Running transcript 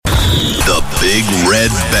Big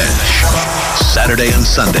Red Bench. Saturday and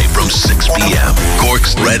Sunday from 6 p.m.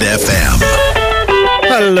 Cork's Red FM.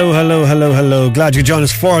 Hello. Glad you joined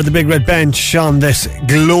us for the Big Red Bench on this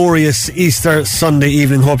glorious Easter Sunday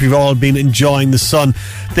evening. Hope you've all been enjoying the sun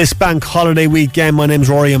this bank holiday weekend. My name's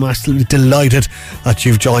Rory. I'm absolutely delighted that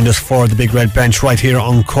you've joined us for the Big Red Bench right here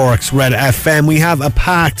on Cork's Red FM. We have a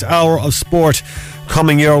packed hour of sport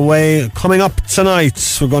coming your way. Coming up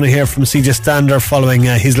tonight, we're going to hear from CJ Stander following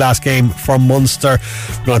his last game for Munster.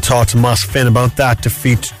 We're going to talk to Moss Finn about that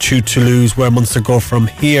defeat to Toulose, where Munster go from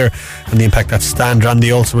here, and the impact that Stander and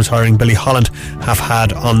the also retiring Billy Holland have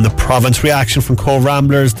had on the province. Reaction from Cobh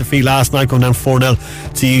Ramblers defeat last night, going down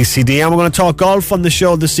 4-0 to UCD. And we're going to talk golf on the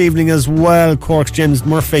show this evening as well. Cork's John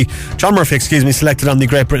Murphy, selected on the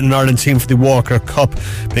Great Britain and Ireland team for the Walker Cup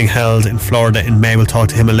being held in Florida in May. We'll talk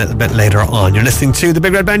to him a little bit later on. You're listening to the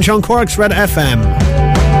Big Red Bench on Cork's Red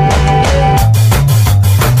FM.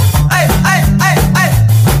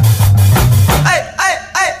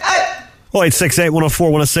 0868 104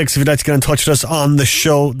 106 if you'd like to get in touch with us on the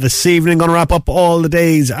show this evening. Going to wrap up all the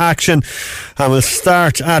day's action, and we'll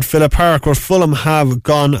start at Villa Park, where Fulham have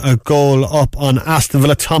gone a goal up on Aston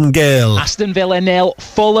Villa. Tom Gale. Aston Villa 0,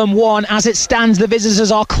 Fulham 1. As it stands, the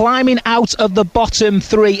visitors are climbing out of the bottom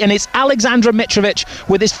three, and it's Alexander Mitrovic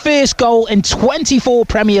with his first goal in 24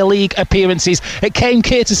 Premier League appearances. It came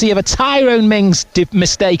courtesy of a Tyrone Mings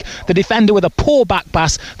mistake. The defender with a poor back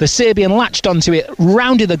pass, the Serbian latched onto it,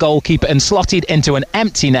 rounded the goalkeeper and slotted into an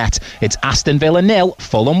empty net. It's Aston Villa 0,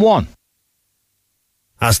 Fulham 1.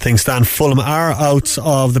 As things stand, Fulham are out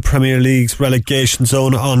of the Premier League's relegation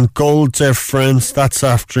zone on goal difference. That's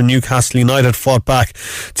after Newcastle United fought back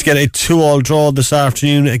to get a 2-2 draw this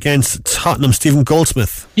afternoon against Tottenham. Stephen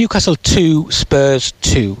Goldsmith. Newcastle 2, Spurs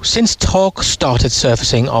 2. Since talk started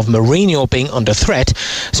surfacing of Mourinho being under threat,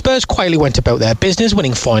 Spurs quietly went about their business,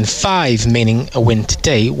 winning 4-5, meaning a win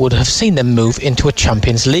today would have seen them move into a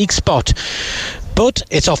Champions League spot. But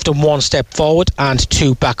it's often one step forward and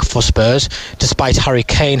two back for Spurs. Despite Harry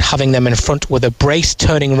Kane having them in front with a brace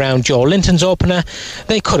turning around Joe Linton's opener,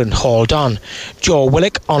 they couldn't hold on. Joe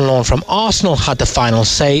Willock, on loan from Arsenal, had the final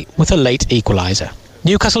say with a late equaliser.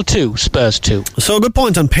 Newcastle 2, Spurs 2. So a good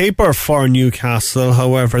point on paper for Newcastle.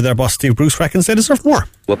 However, their boss Steve Bruce reckons they deserve more.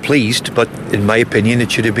 We're pleased, but in my opinion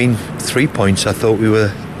it should have been 3 points. I thought we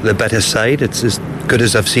were the better side. It's as good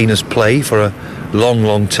as I've seen us play for a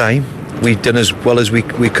long time. We've done as well as we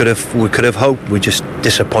could have hoped. We're just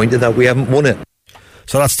disappointed that we haven't won it.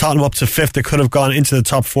 So that's Tottenham up to 5th. They could have gone into the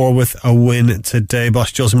top 4 with a win today.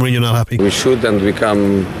 Boss Jose Mourinho not happy. We should, and we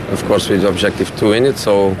come, of course, with the objective to win it.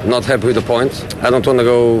 So not happy with the points. I don't want to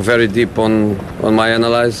go very deep on my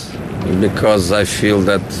analyze, because I feel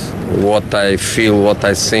that what I feel, what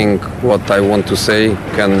I think, what I want to say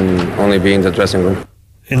can only be in the dressing room.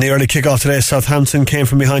 In the early kick-off today, Southampton came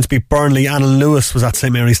from behind to beat Burnley. Alan Lewis was at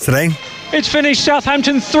St Mary's today. It's finished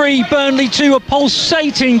Southampton 3, Burnley 2. A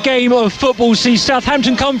pulsating game of football sees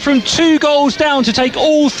Southampton come from 2 goals down to take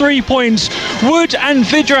all 3 points. Wood and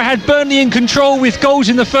Vidra had Burnley in control with goals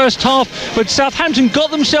in the first half, but Southampton got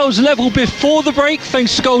themselves level before the break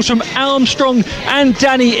thanks to goals from Armstrong and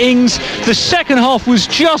Danny Ings. The second half was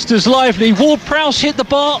just as lively. Ward-Prowse hit the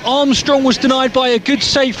bar. Armstrong was denied by a good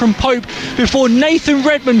save from Pope before Nathan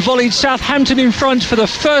Redmond volleyed Southampton in front for the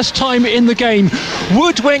first time in the game.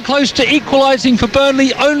 Wood went close to equalising for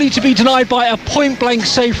Burnley, only to be denied by a point-blank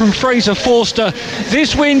save from Fraser Forster.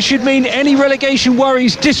 This win should mean any relegation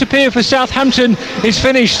worries disappear for Southampton. It's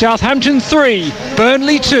finished Southampton 3,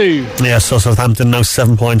 Burnley 2. Yeah, so Southampton now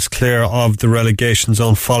 7 points clear of the relegation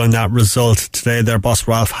zone following that result today. Their boss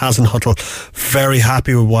Ralph Hasenhüttl very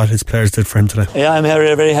happy with what his players did for him today. Yeah, I'm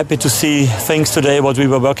very happy to see things today, what we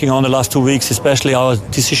were working on the last 2 weeks, especially our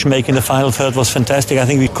decision making in the final third was fantastic. I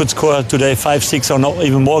think we could score today 5, 6 or not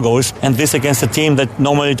even more goals, and this against a team that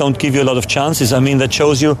normally don't give you a lot of chances. I mean, that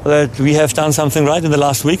shows you that we have done something right in the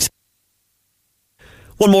last weeks.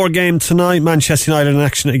 One more game tonight. Manchester United in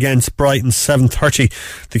action against Brighton, 7:30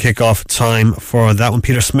 the kick-off time for that one.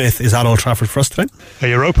 Peter Smith is at Old Trafford for us today. A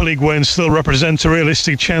Europa League win still represents a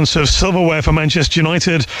realistic chance of silverware for Manchester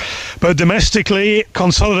United, but domestically,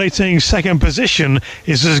 consolidating second position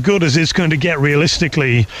is as good as it's going to get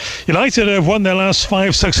realistically. United have won their last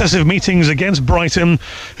 5 successive meetings against Brighton,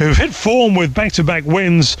 who've hit form with back-to-back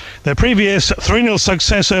wins. Their previous 3-0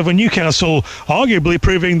 success over Newcastle arguably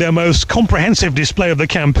proving their most comprehensive display of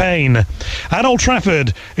the campaign. At Old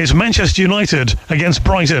Trafford, it's Manchester United against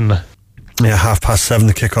Brighton. Yeah, 7:30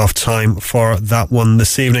 the kick-off time for that one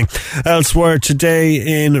this evening. Elsewhere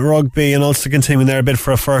today in rugby, and also continuing their bid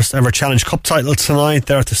for a first ever Challenge Cup title tonight.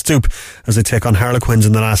 They're at the Stoop as they take on Harlequins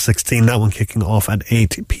in the last 16. That one kicking off at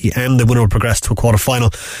 8 p.m. The winner will progress to a quarter-final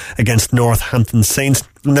against Northampton Saints.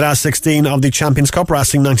 In the last 16 of the Champions Cup,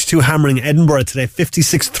 Racing 92 hammering Edinburgh today.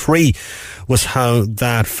 56-3 was how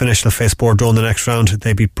that finished. They'll face Bordeaux in the next round.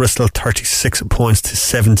 They beat Bristol 36 points to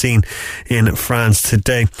 17 in France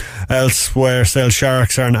today. Elsewhere, Sale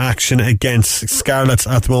Sharks are in action against Scarlets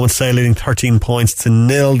at the moment. Sale leading 13 points to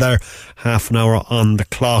 0 there. Half an hour on the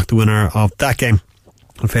clock. The winner of that game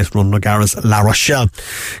will face Ron O'Gara's La Rochelle.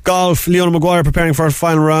 Golf, Leona Maguire preparing for a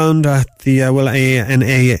final round at the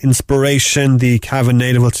ANA Inspiration. The Cavan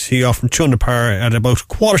native will tee off from 2 under par at about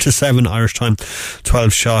 6:45 Irish time.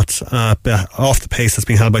 12 shots off the pace that's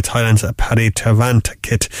being held by Thailand's Paddy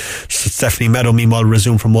Tavantakit. Stephanie Meadow meanwhile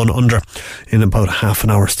resume from 1 under in about half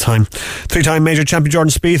an hour's time. 3-time major champion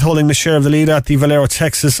Jordan Spieth holding the share of the lead at the Valero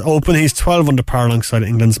Texas Open. He's 12 under par alongside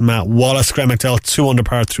England's Matt Wallace. Graham McDowell 2 under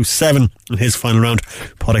par through 7 in his final round.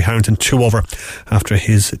 Paddy Harrington 2 over after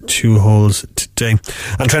his 2 holes today.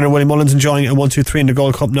 And trainer Willie Mullins enjoying a 1-2-3 in the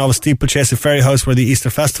Gold Cup novice steeplechase at Ferryhouse, where the Easter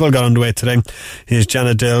Festival got underway today. His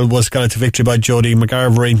Janet Dill was guided to victory by Jodie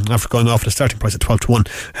McGarvery after going off at a starting price at 12-1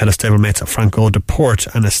 ahead of stablemates Franco de Port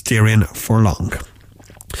and Asterion Furlong.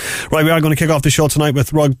 Right, we are going to kick off the show tonight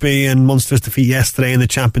with rugby and Munster's defeat yesterday in the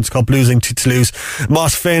Champions Cup, losing to Toulose.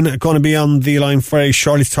 Moss Finn going to be on the line very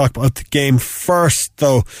shortly to talk about the game. First,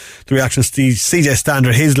 though, the reaction to CJ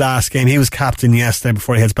Stander, his last game. He was captain yesterday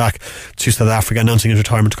before he heads back to South Africa, announcing his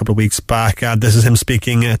retirement a couple of weeks back. This is him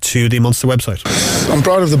speaking to the Munster website. I'm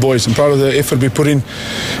proud of the boys. I'm proud of the effort we put in.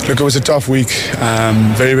 Look, it was a tough week,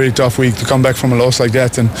 very, very tough week to come back from a loss like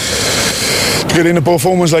that and to get in a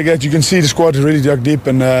performance like that. You can see the squad really dug deep,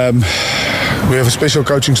 and we have a special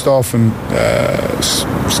coaching staff and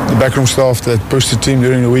the backroom staff that pushed the team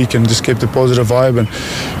during the week and just kept a positive vibe. And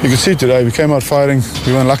you can see today we came out firing.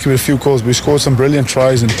 We weren't lucky with a few calls, but we scored some brilliant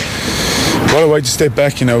tries, and what a way to step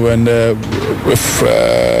back, and if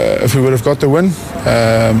we would have got the win,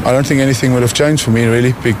 I don't think anything would have changed for me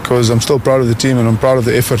really, because I'm still proud of the team and I'm proud of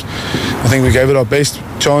the effort. I think we gave it our best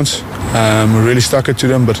chance. We really stuck it to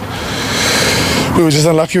them, but we were just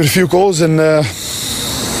unlucky with a few goals, and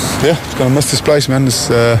it's going to miss this place, man. Just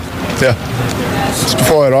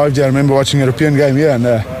before I arrived here, I remember watching a European game here, and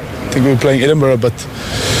I think we were playing Edinburgh, but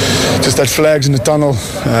just that flags in the tunnel,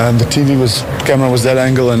 the camera was that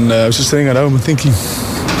angle, and I was just sitting at home and thinking,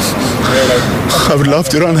 I would love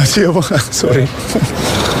to run out here. Sorry.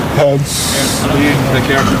 I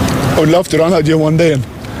would love to run out here one day, and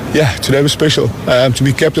today was special. To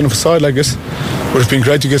be captain of a side like this would have been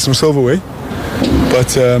great to get some silverware,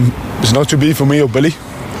 but it's not to be for me or Billy.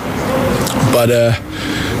 But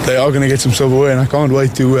they are going to get some silverware, and I can't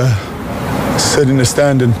wait to sit in the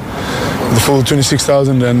stand and the full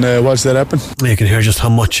 26,000 and watch that happen. You can hear just how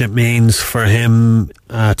much it means for him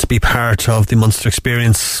to be part of the Munster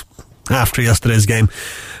experience after yesterday's game.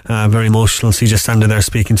 Very emotional. CJ Stander there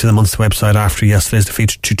speaking to the Munster website after yesterday's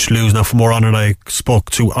defeat to Toulose. Now, for more on it, I spoke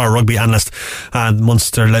to our rugby analyst and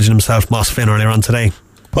Munster legend himself, Moss Finn, earlier on today.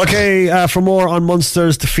 Okay, for more on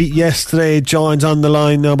Munster's defeat yesterday, joined on the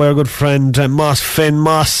line now by our good friend Moss Finn.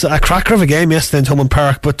 Moss, a cracker of a game yesterday in Thomond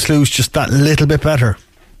Park, but Toulouse just that little bit better.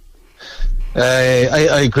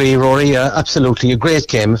 I agree, Rory. Absolutely, a great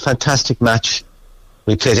game, a fantastic match.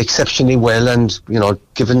 We played exceptionally well, and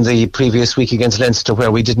given the previous week against Leinster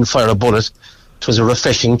where we didn't fire a bullet, it was a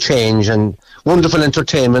refreshing change and wonderful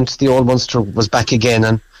entertainment. The old Munster was back again,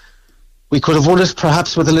 and we could have won it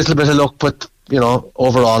perhaps with a little bit of luck, but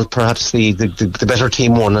overall, perhaps the better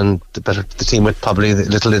team won, and the team with probably a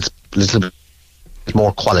little bit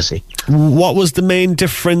more quality. What was the main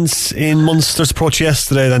difference in Munster's approach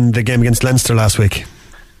yesterday than the game against Leinster last week?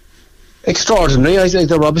 Extraordinary. I think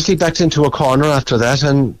they were obviously backed into a corner after that,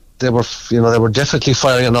 and they were definitely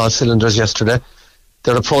firing on all cylinders yesterday.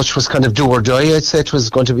 Their approach was kind of do or die. I'd say it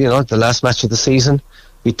was going to be the last match of the season.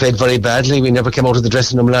 We played very badly. We never came out of the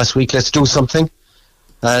dressing room last week. Let's do something.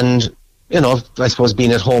 And I suppose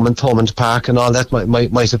being at home in Thomond Park and all that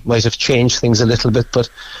might have changed things a little bit, but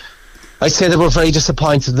I'd say they were very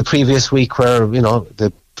disappointed the previous week where,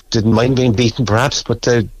 they didn't mind being beaten perhaps, but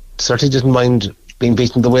they certainly didn't mind being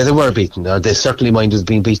beaten the way they were beaten, or they certainly minded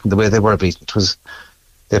being beaten the way they were beaten.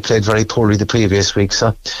 They played very poorly the previous week,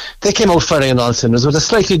 so they came out firing on all cylinders with a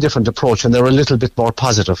slightly different approach, and they were a little bit more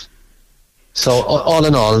positive. So all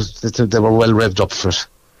in all, they were well revved up for it.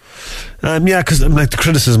 Because the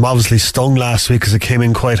criticism obviously stung last week because it came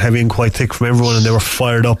in quite heavy and quite thick from everyone, and they were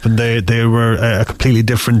fired up, and they were a completely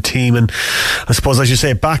different team, and I suppose, as you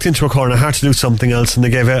say, backed into a corner, had to do something else, and they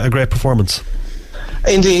gave a great performance.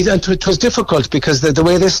 Indeed, and it was difficult because the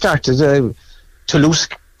way they started, Toulose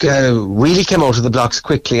really came out of the blocks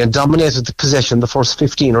quickly and dominated the possession the first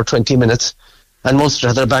 15 or 20 minutes, and Munster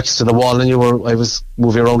had their backs to the wall, and I was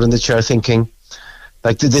moving around in the chair thinking,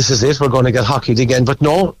 like, this is it, we're going to get hockeyed again. But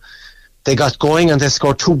no, they got going and they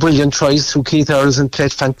scored 2 brilliant tries through Keith Earls and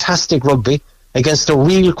played fantastic rugby against a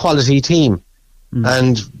real quality team.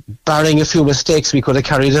 And barring a few mistakes, we could have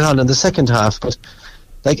carried it on in the second half. But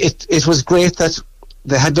it was great that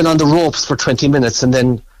they had been on the ropes for 20 minutes and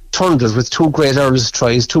then turned it with 2 great Earls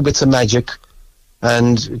tries, 2 bits of magic,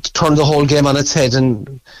 and turned the whole game on its head,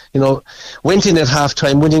 and went in at half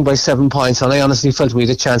time winning by 7 points, and I honestly felt we had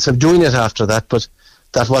a chance of doing it after that, but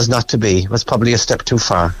that was not to be. It was probably a step too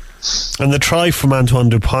far. And the try from Antoine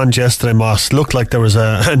Dupont yesterday, Moss, looked like there was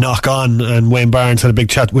a knock on, and Wayne Barnes had a big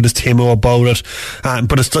chat with his team about it,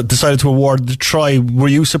 but decided to award the try. Were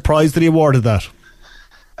you surprised that he awarded that?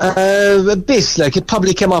 A bit, it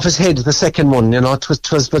probably came off his head, the second one, it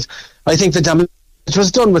was, but I think the damage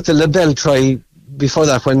was done with the Lebel try before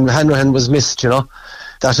that, when Hanrahan was missed,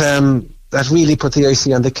 that really put the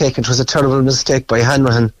icing on the cake. It was a terrible mistake by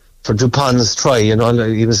Hanrahan for Dupont's try,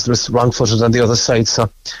 he was wrong-footed on the other side, so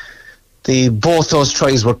both those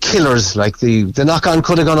tries were killers. The knock-on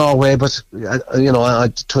could have gone our way, but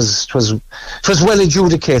it was well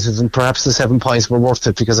adjudicated, and perhaps the 7 points were worth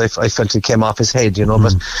it because I felt it came off his head,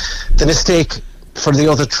 but the mistake for the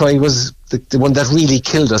other try was the one that really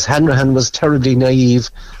killed us. Hanrahan was terribly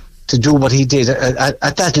naive to do what he did.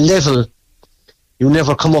 At that level, you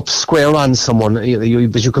never come up square on someone, but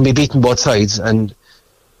you can be beaten both sides, and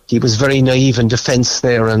he was very naive in defence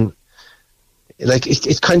there, and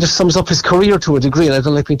it kind of sums up his career to a degree, and I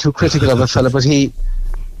don't like being too critical of a fella, but he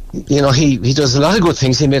does a lot of good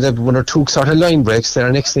things. He made 1 or 2 sort of line breaks there,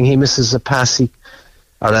 and next thing he misses a pass or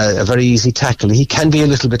a very easy tackle. He can be a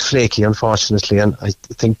little bit flaky, unfortunately, and I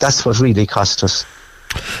think that's what really cost us.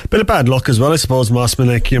 Bit of bad luck as well, I suppose,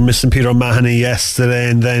 Mossman. You're missing Peter O'Mahony yesterday,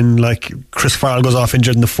 and then Chris Farrell goes off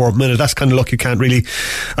injured in the 4th minute. That's kind of luck you can't really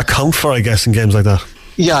account for, I guess, in games like that.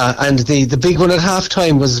 Yeah, and the big one at half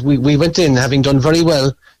time was we went in having done very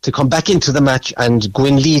well to come back into the match and go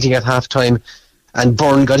in leading at half time, and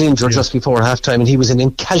Byrne got injured just before half time, and he was an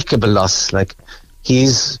incalculable loss.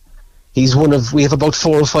 He's one of, we have about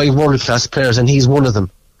 4 or 5 world class players, and he's one of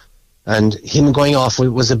them, and him going off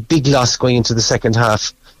was a big loss going into the second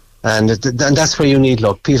half, and that's where you need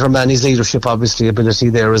luck. Peter Manny's leadership, obviously, ability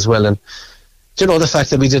there as well, and the fact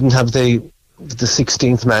that we didn't have the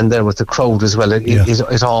 16th man there with the crowd as well,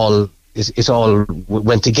 it all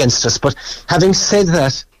went against us. But having said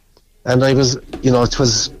that, and I was, it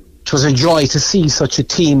was a joy to see such a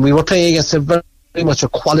team. We were playing against a very much a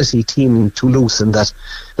quality team in Toulouse, and that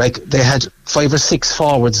they had 5 or 6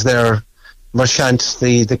 forwards there. Marchant,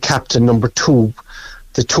 the captain, number 2,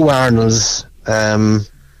 the 2 Arnolds, the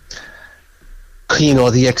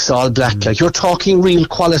ex-All Black. You're talking real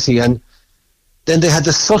quality, and then they had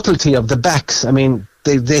the subtlety of the backs. I mean,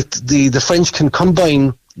 the French can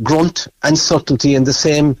combine grunt and subtlety in the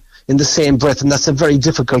same breath, and that's a very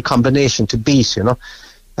difficult combination to beat,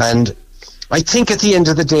 And I think at the end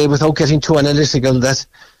of the day, without getting too analytical, that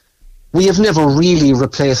we have never really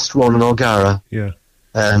replaced Ronan O'Gara. Yeah.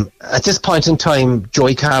 At this point in time,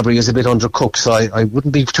 Joey Carberry is a bit undercooked, so I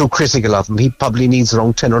wouldn't be too critical of him. He probably needs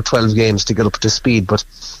around 10 or 12 games to get up to speed, but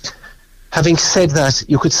having said that,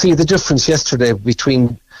 you could see the difference yesterday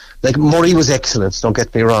between, Murray was excellent, don't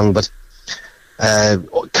get me wrong, but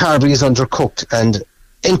Carberry is undercooked, and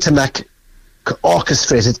Ntamack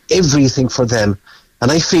orchestrated everything for them.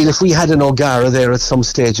 And I feel if we had an O'Gara there at some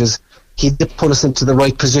stages, he'd put us into the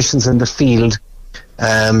right positions in the field,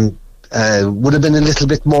 would have been a little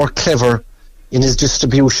bit more clever in his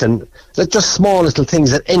distribution. Just small little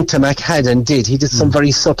things that Ntamack had and did. He did some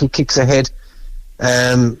very subtle kicks ahead.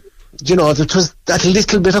 There was that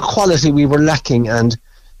little bit of quality we were lacking, and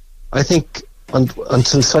I think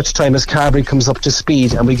until such time as Carberry comes up to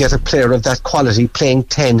speed and we get a player of that quality playing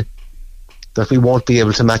 10, that we won't be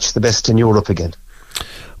able to match the best in Europe again.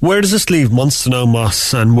 Where does this leave Munster now,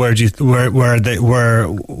 Moss? And where's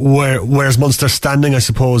Munster standing, I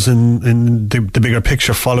suppose, in the bigger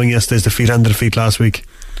picture following yesterday's defeat and the defeat last week?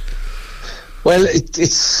 Well,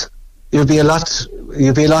 you'll be a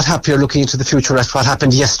lot happier looking into the future at what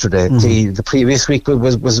happened yesterday. Mm-hmm. The previous week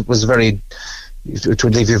was very, it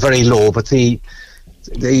would leave you very low, but I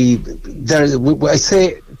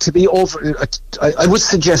say to be over, I would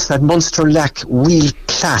suggest that Munster lack real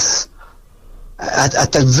class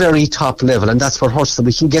at the very top level, and that's what hurts them.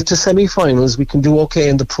 We can get to semi-finals, we can do okay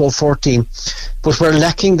in the Pro 14, but we're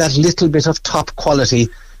lacking that little bit of top quality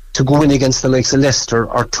to go in against the likes of Leicester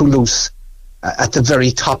or Toulouse at the very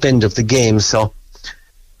top end of the game. So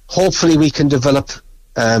hopefully we can develop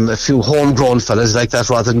a few homegrown fellas like that,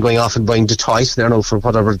 rather than going off and buying Detroit there now for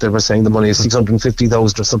whatever they were saying the money is,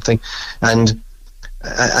 650,000 or something, and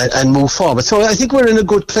move forward. So I think we're in a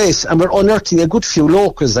good place, and we're unearthing a good few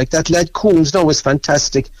locals. Like that lad Coombs now is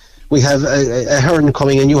fantastic. We have a Hearn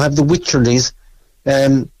coming in, you have the Wycherleys,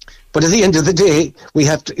 but at the end of the day, we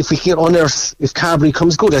have to, if we can unearth, if Carberry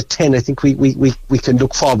comes good at 10, I think we can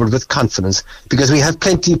look forward with confidence, because we have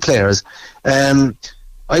plenty of players.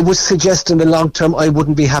 I would suggest in the long term, I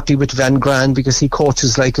wouldn't be happy with Van Gran, because he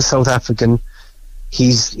coaches like a South African.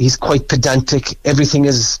 He's quite pedantic. Everything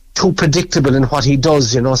is too predictable in what he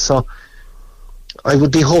does, you know. So I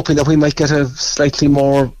would be hoping that we might get a slightly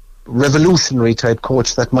more revolutionary type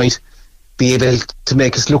coach that might be able to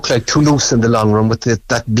make us look like Toulouse in the long run, with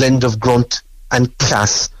that blend of grunt and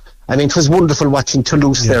class. I mean, it was wonderful watching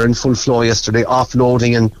Toulouse there in full flow yesterday,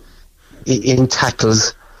 offloading and in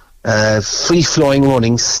tackles, free-flowing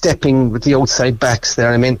running, stepping with the outside backs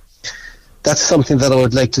there. I mean, that's something that I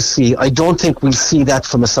would like to see. I don't think we'll see that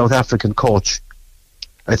from a South African coach.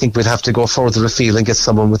 I think we'd have to go further afield and get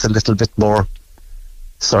someone with a little bit more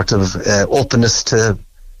sort of openness to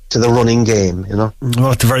the running game, you know.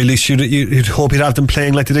 Well, at the very least, you'd hope you'd have them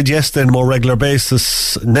playing like they did yesterday on a more regular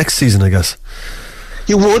basis next season, I guess.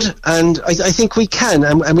 You would, and I think we can,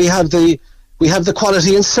 and we have the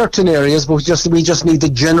quality in certain areas, but we just need the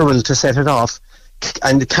general to set it off,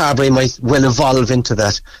 and Carberry might well evolve into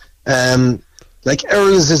that. Like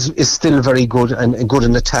Earls is still very good and good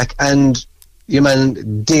in attack, and you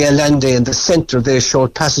man De Allende in the centre, they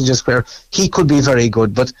showed passages where he could be very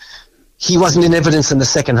good, but he wasn't in evidence in the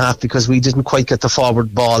second half because we didn't quite get the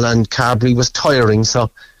forward ball, and Carberry was tiring.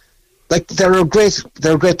 So, like, there are great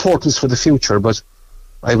portents for the future, but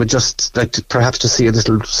I would just like to perhaps to see a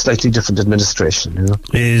little slightly different administration, you know.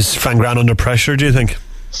 Is Van Gran under pressure, do you think?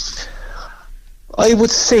 I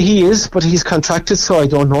would say he is, but he's contracted, so I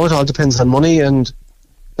don't know. It all depends on money, and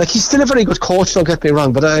like, he's still a very good coach, don't get me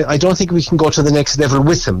wrong, but I don't think we can go to the next level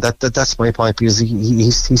with him. That's my point, because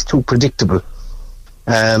he's too predictable.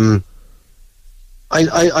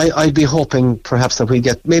 I'd be hoping perhaps that we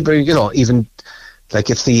get maybe, you know, even like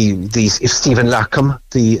if Stephen Larkham,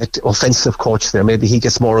 the offensive coach there, maybe he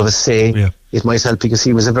gets more of a say. It might help, because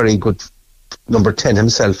he was a very good number 10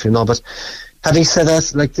 himself, you know. But having said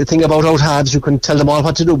that, like, the thing about out halves, you can tell them all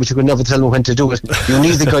what to do, but you can never tell them when to do it. You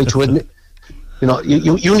need the guy to admit, you know,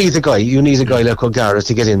 you need the guy. You need a guy like O'Gara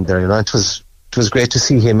to get in there, you know. It was great to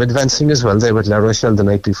see him advancing as well there with La Rochelle the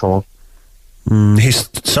night before. He's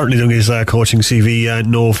certainly doing his coaching CV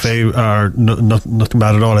no favour, or nothing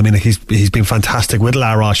bad at all. I mean, he's been fantastic with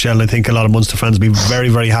La Rochelle. I think a lot of Munster fans will be very,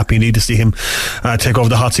 very happy indeed to see him take over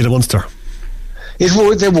the hot seat at Munster. They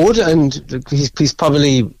would, and he's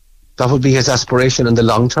probably, that would be his aspiration in the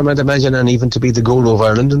long term, I'd imagine, and even to be the guru of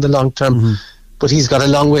Ireland in the long term. But he's got a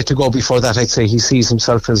long way to go before that. I'd say he sees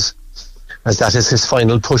himself as that is his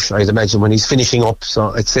final push, I'd imagine, when he's finishing up. So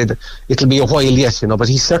I'd say that it'll be a while yet, you know, but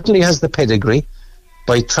he certainly has the pedigree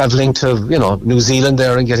by travelling to, you know, New Zealand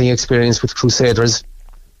there and getting experience with Crusaders.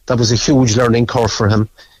 That was a huge learning curve for him.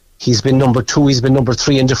 He's been number 2, he's been number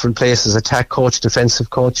 3 in different places, attack coach, defensive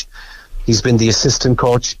coach. He's been the assistant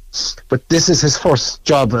coach. But this is his first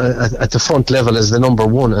job at the front level as the number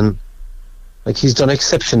 1, and like, he's done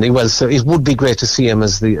exceptionally well. So it would be great to see him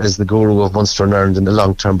as the guru of Munster and Ireland in the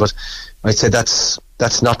long term, but I'd say that's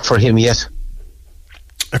not for him yet.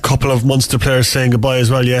 A couple of Munster players saying goodbye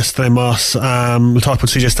as well yesterday, Moss. We'll talk about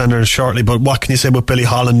CJ Stander shortly, but what can you say about Billy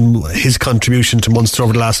Holland, his contribution to Munster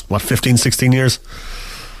over the last 15-16 years?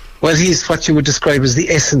 Well, he's what you would describe as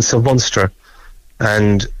the essence of Munster,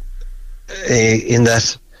 and in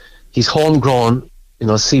that he's homegrown, you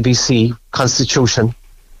know, CBC Constitution,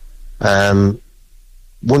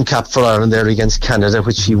 one cap for Ireland there against Canada,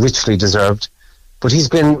 which he richly deserved. But he's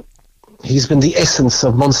been the essence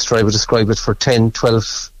of Munster, I would describe it, for 10,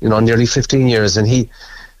 12, you know, nearly 15 years. And it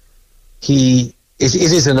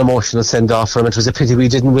is an emotional send-off for him. It was a pity we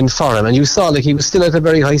didn't win for him. And you saw, like, he was still at a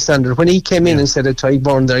very high standard. When he came in instead of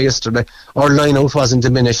Tyburn there yesterday, our line-out wasn't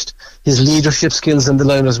diminished. His leadership skills in the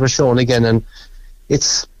line-outs were shown again. And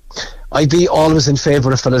I'd be always in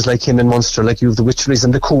favour of fellas like him in Munster, like you have the Wycherleys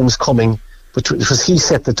and the Coombs coming. But it was he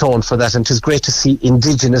set the tone for that. And it was great to see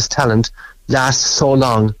indigenous talent last so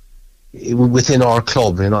long within our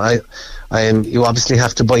club. You know, you obviously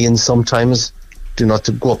have to buy in sometimes, you know,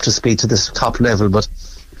 to go up to speed to this top level, but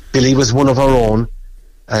Billy was one of our own,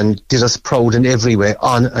 and did us proud in every way,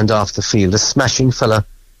 on and off the field. A smashing fella.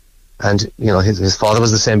 And, his father was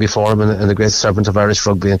the same before him, and a great servant of Irish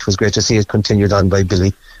rugby, and it was great to see it continued on by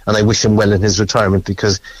Billy. And I wish him well in his retirement,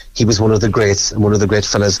 because he was one of the greats and one of the great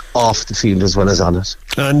fellas off the field as well as on it.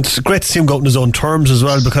 And great to see him go out on his own terms as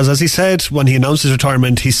well, because as he said when he announced his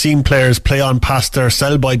retirement, he's seen players play on past their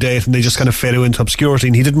sell-by date and they just kind of fade into obscurity,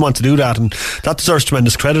 and he didn't want to do that, and that deserves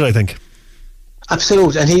tremendous credit, I think.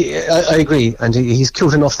 Absolutely, and I agree, and he's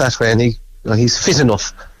cute enough that way, and he's fit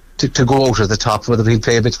enough to go out at the top. Whether he'll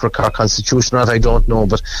play a bit for Cork Constitution or not, I don't know,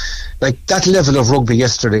 but like that level of rugby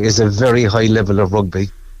yesterday is a very high level of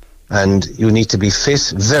rugby, and you need to be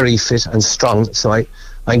fit, very fit and strong. So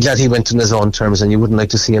I'm glad he went on his own terms, and you wouldn't like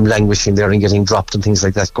to see him languishing there and getting dropped and things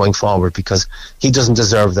like that going forward, because he doesn't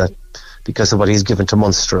deserve that because of what he's given to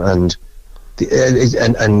Munster, and he's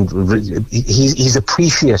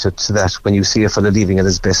appreciated to that. When you see a fella leaving at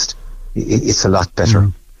his best, it's a lot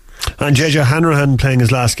better. And JJ Hanrahan playing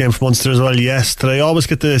his last game for Munster as well yesterday. I always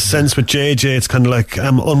get the sense with JJ it's kind of like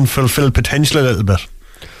unfulfilled potential a little bit.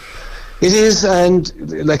 It is, and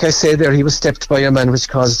like I say there, he was stepped by a man, which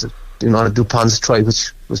caused Dupont's try,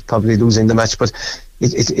 which was probably losing the match, but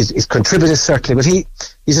it contributed certainly. But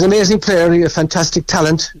he's an amazing player, a fantastic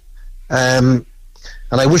talent, and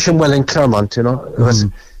I wish him well in Clermont, and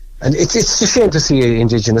it's a shame to see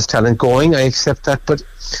Indigenous talent going, I accept that, but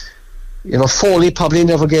Foley probably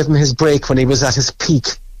never gave him his break when he was at his peak,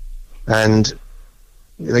 and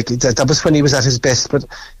that was when he was at his best. But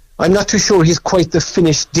I'm not too sure he's quite the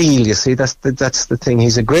finished deal. You see, that's the thing.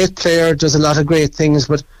 He's a great player, does a lot of great things,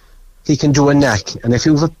 but he can do a knack. And if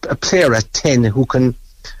you have a player at 10 who can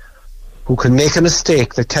make a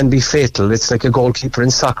mistake that can be fatal, it's like a goalkeeper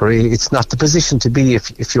in soccer. It's not the position to be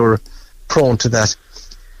if you're prone to that.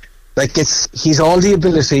 He's all the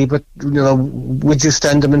ability, but would you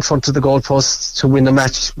stand him in front of the goalpost to win a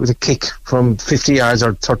match with a kick from 50 yards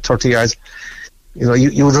or 30 yards?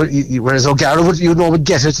 Whereas O'Gara would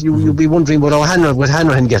get it. You'd be wondering would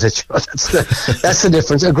Hanrahan get it? That's the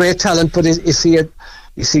difference. A great talent, but is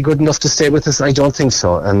he good enough to stay with us? I don't think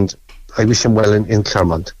so, and I wish him well in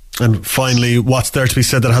Clermont. And finally, what's there to be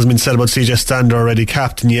said that hasn't been said about CJ Stander already?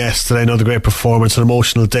 Captain yesterday, another great performance, an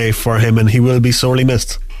emotional day for him, and he will be sorely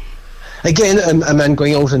missed. Again, a man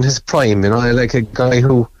going out in his prime, like a guy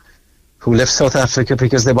who left South Africa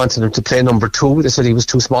because they wanted him to play number 2. They said he was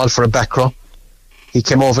too small for a back row. He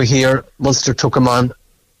came over here, Munster took him on.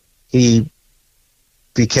 He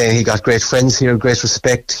got great friends here, great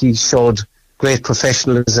respect. He showed great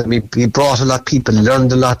professionalism. He brought a lot of people,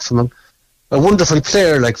 learned a lot from him. A wonderful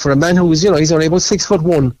player, for a man who was, he's only about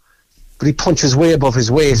 6'1", but he punches way above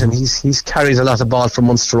his weight, and he's carried a lot of ball for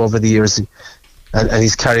Munster over the years. And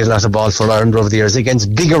he's carried a lot of ball for Ireland over the years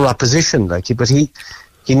against bigger opposition, but he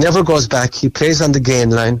never goes back. He plays on the gain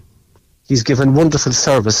line. He's given wonderful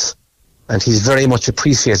service, and he's very much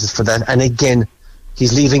appreciated for that. And again,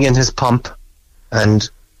 he's leaving in his pomp, and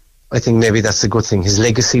I think maybe that's a good thing. His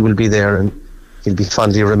legacy will be there, and he'll be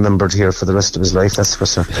fondly remembered here for the rest of his life, that's for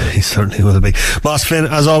certain. He certainly will be. Moss Flynn,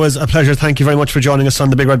 as always, a pleasure. Thank you very much for joining us on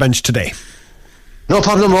the Big Red Bench today. No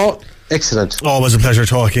problem, Mo. Excellent. Always a pleasure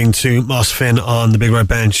talking to Moss Finn on the Big Red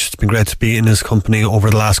Bench. It's been great to be in his company over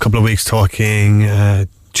the last couple of weeks, talking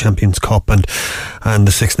Champions Cup and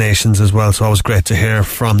the Six Nations as well. So always great to hear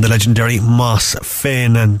from the legendary Moss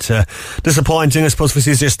Finn. And disappointing, I suppose, for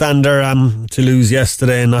CJ Stander to lose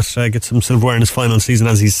yesterday and not get some silverware in his final season,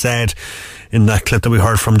 as he said in that clip that we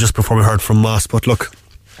heard from just before we heard from Moss. But look,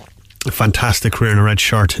 a fantastic career in a red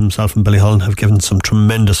shirt. Himself and Billy Holland have given some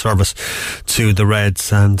tremendous service to the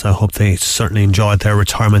Reds, and I hope they certainly enjoyed their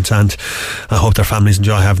retirement, and I hope their families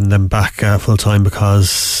enjoy having them back full time,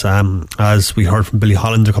 because as we heard from Billy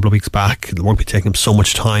Holland a couple of weeks back, it won't be taking up so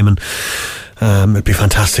much time, and it'd be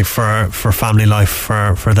fantastic for family life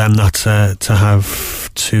for them not to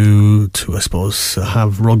have to I suppose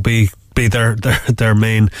have rugby be their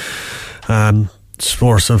main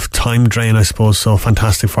source of time drain, I suppose. So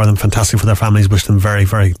fantastic for them, fantastic for their families. Wish them the very,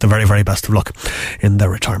 very best of luck in their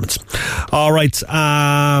retirements. Alright,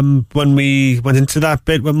 when we went into that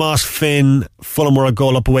bit with Moss Finn, Fulham were a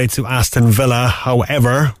goal up away to Aston Villa.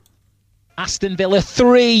 However, Aston Villa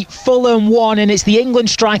 3, Fulham 1, and it's the England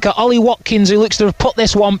striker Ollie Watkins who looks to have put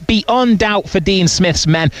this one beyond doubt for Dean Smith's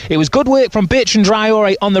men. It was good work from Bertrand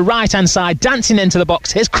Traoré on the right hand side, dancing into the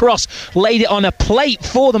box. His cross laid it on a plate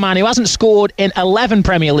for the man who hasn't scored in 11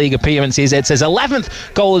 Premier League appearances. It's his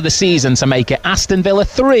 11th goal of the season to make it Aston Villa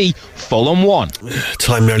 3, Fulham 1.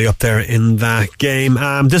 Time nearly up there in that game.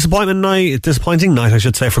 Disappointing night I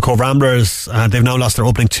should say for Cobh Ramblers. They've now lost their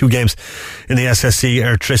opening 2 games in the SSE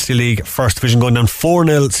Electricity League first First Division going down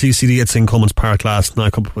 4-0 CCD at St Coleman's Park last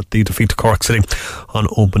night, coupled with the defeat to Cork City on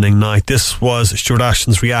opening night. This was Stuart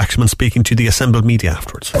Ashton's reaction when speaking to the assembled media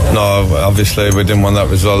afterwards. No, obviously we didn't want that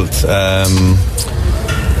result.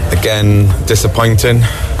 Again, disappointing.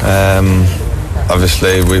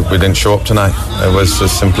 Obviously we didn't show up tonight. It was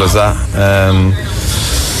as simple as that.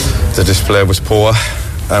 The display was poor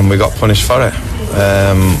and we got punished for it.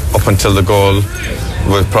 Up until the goal,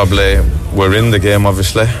 we're in the game,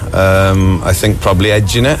 obviously. I think probably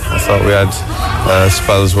edging it. I thought we had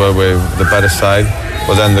spells where we're the better side,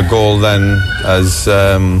 but then the goal then, as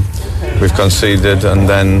we've conceded, and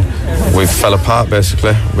then we've fell apart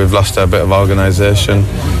basically. We've lost a bit of organisation,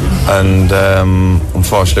 and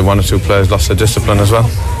unfortunately one or two players lost their discipline as well.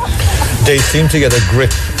 They seemed to get a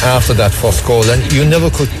grip after that first goal, and you never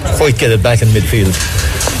could quite get it back in midfield.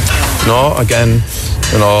 No, again,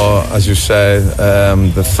 as you say,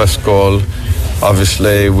 the first goal,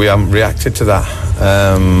 obviously we haven't reacted to that.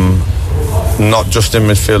 Not just in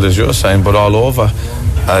midfield as you're saying, but all over.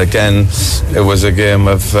 Again, it was a game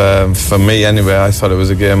of, for me anyway, I thought it was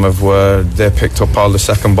a game of where they picked up all the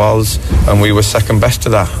second balls and we were second best to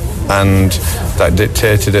that, and that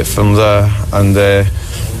dictated it from there. And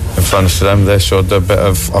in fairness to them, they showed a bit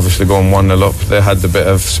of, obviously going 1-0 up, they had the bit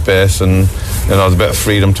of space and the bit of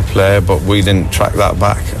freedom to play, but we didn't track that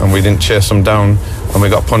back and we didn't chase them down, and we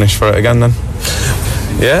got punished for it again then.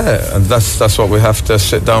 Yeah, and that's what we have to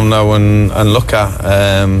sit down now and look at.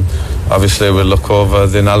 Obviously we'll look over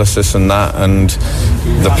the analysis and that, and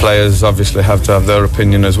the players obviously have to have their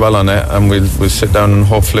opinion as well on it, and we'll sit down and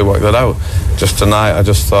hopefully work that out. Just tonight I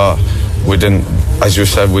just thought we didn't, as you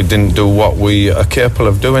said, we didn't do what we are capable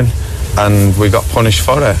of doing, and we got punished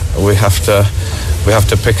for it. We have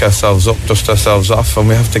to pick ourselves up, dust ourselves off, and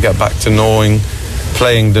we have to get back to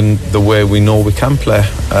playing the way we know we can play,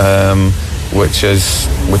 which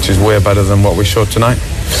is way better than what we showed tonight.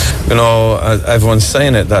 Everyone's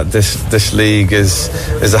saying it, that this league is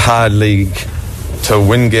a hard league to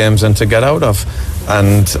win games and to get out of,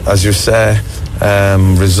 and as you say,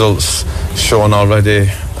 results shown already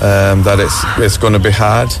that it's going to be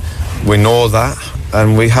hard. We know that,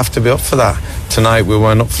 and we have to be up for that. Tonight we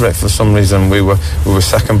weren't up for it for some reason. We were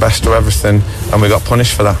second best to everything, and we got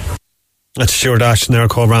punished for that. That's Stuart Ashton there,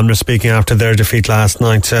 Cobh Ramblers, speaking after their defeat last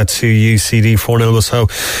night to UCD. 4-0 was how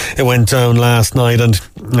it went down last night, and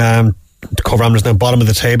Cobh Ramblers now bottom of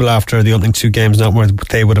the table after the opening two games, not where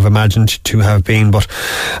they would have imagined to have been, but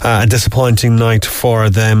a disappointing night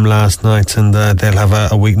for them last night, and they'll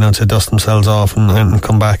have a week now to dust themselves off and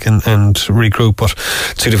come back and regroup. But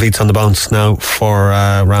two defeats on the bounce now for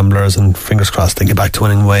Ramblers, and fingers crossed they get back to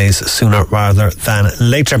winning ways sooner rather than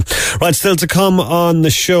later. Right, still to come on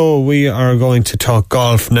the show, we are going to talk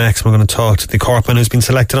golf next. We're going to talk to the Corkman who's been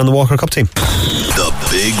selected on the Walker Cup team. The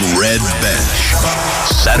Big Red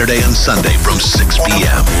Bench, Saturday and Sunday from 6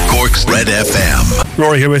 p.m. Cork's Red FM.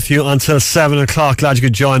 Rory here with you until 7 o'clock. Glad you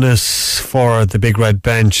could join us for the Big Red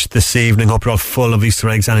Bench this evening. Hope you're all full of Easter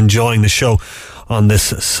eggs and enjoying the show on this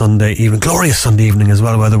Sunday evening. Glorious Sunday evening as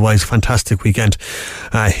well, weather-wise. Fantastic weekend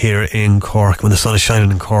here in Cork. When the sun is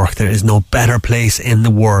shining in Cork, there is no better place in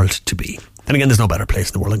the world to be. And again, there's no better place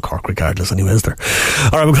in the world than Cork regardless anyway, is there?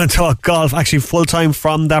 Alright, we're going to talk golf. Actually, full-time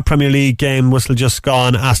from that Premier League game. Whistle just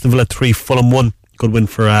gone. Aston Villa 3, Fulham 1. Good win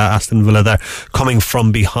for Aston Villa there, coming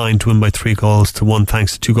from behind to win by 3-1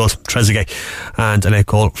 thanks to 2 goals from Trezeguet and a late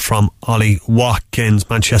goal from Ollie Watkins.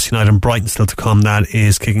 Manchester United and Brighton still to come. That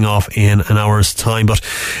is kicking off in an hour's time. But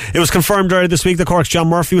it was confirmed earlier this week that Cork's John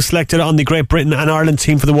Murphy was selected on the Great Britain and Ireland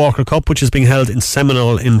team for the Walker Cup, which is being held in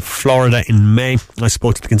Seminole in Florida in May. I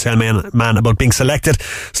spoke to the Kinsale man about being selected,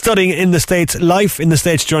 studying in the States, life in the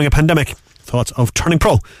States during a pandemic, thoughts of turning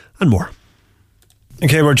pro, and more.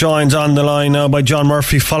 Okay, we're joined on the line now by John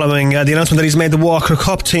Murphy following the announcement that he's made the Walker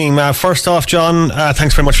Cup team. First off, John,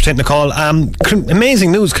 thanks very much for taking the call.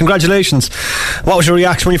 Amazing news, congratulations. What was your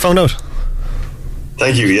reaction when you found out?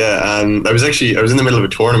 Thank you, yeah. I was in the middle of a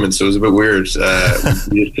tournament, so it was a bit weird.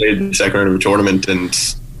 We had played the second round of a tournament, and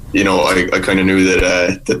I kind of knew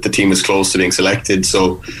that the team was close to being selected,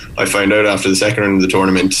 so I found out after the second round of the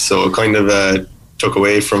tournament, so it kind of took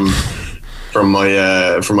away from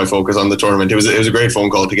my focus on the tournament. It was a great phone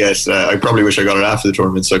call to get. I probably wish I got it after the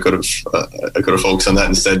tournament, so I could have focused on that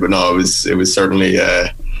instead. But no, it was certainly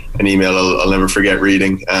an email I'll never forget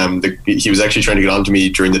reading. He was actually trying to get on to me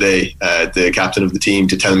during the day, the captain of the team,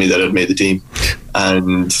 to tell me that I'd made the team,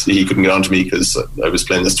 and he couldn't get on to me because I was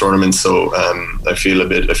playing this tournament. So I feel a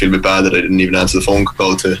bit bad that I didn't even answer the phone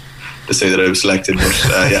call to say that I was selected. But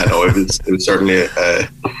it was certainly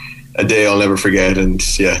a day I'll never forget, and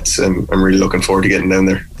I'm really looking forward to getting down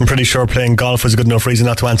there. I'm pretty sure playing golf was a good enough reason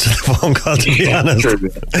not to answer the phone call, to be honest. True,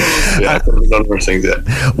 none more things.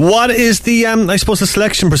 What is the I suppose the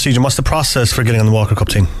selection procedure? What's the process for getting on the Walker Cup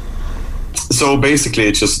team? So basically,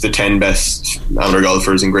 it's just the 10 best amateur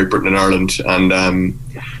golfers in Great Britain and Ireland, and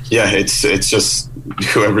it's just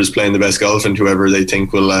whoever's playing the best golf and whoever they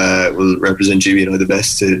think will represent GB the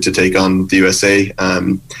best to take on the USA.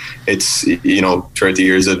 It's throughout the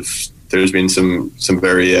years there's been some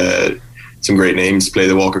very some great names play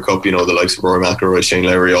the Walker Cup. The likes of Rory McIlroy, Shane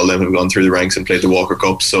Lowry, all of them have gone through the ranks and played the Walker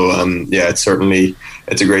Cup. So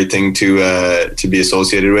it's a great thing to be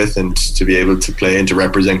associated with and to be able to play and to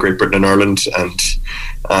represent Great Britain and Ireland.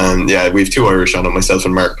 And we have two Irish on it, myself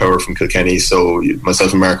and Mark Power from Kilkenny. So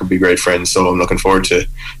myself and Mark will be great friends. So I'm looking forward to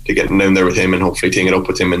getting down there with him and hopefully teeing it up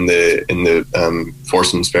with him in the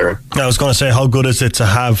foursome pairing. I was going to say, how good is it to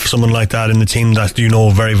have someone like that in the team that you know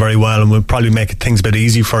very, very well, and will probably make things a bit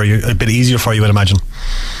easier for you, I'd imagine.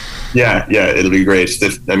 Yeah, it'll be great.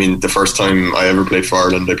 The first time I ever played for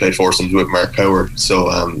Ireland, I played foursomes with Mark Power.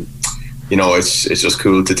 So, it's just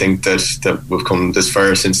cool to think that we've come this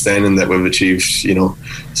far since then and that we've achieved,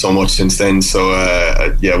 so much since then. So,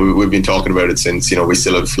 we've been talking about it since, we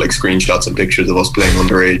still have like screenshots and pictures of us playing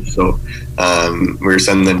underage. So, we were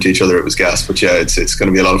sending them to each other. It was gas. But yeah, it's going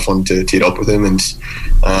to be a lot of fun to tee it up with him. And,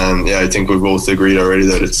 I think we've both agreed already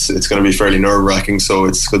that it's going to be fairly nerve-wracking. So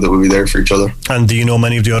it's good that we'll be there for each other. And do you know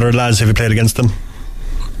many of the other lads? Have you played against them?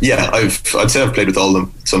 Yeah, I'd say I've played with all of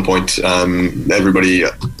them at some point. Everybody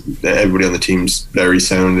on the team's very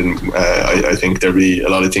sound, and I think there'll be a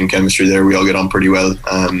lot of team chemistry there. We all get on pretty well.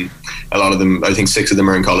 A lot of them, I think 6 of them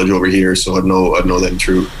are in college over here, so I'd know them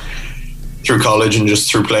through college and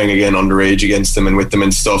just through playing again underage against them and with them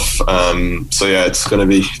and stuff. It's gonna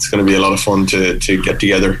be a lot of fun to get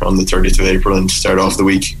together on the 30th of April and start off the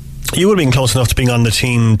week. You would have been close enough to being on the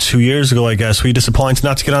team 2 years ago, I guess. Were you disappointed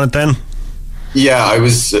not to get on it then? Yeah, I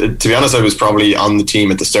was. To be honest, I was probably on the team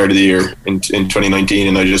at the start of the year in 2019,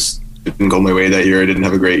 and I just didn't go my way that year. I didn't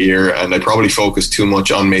have a great year, and I probably focused too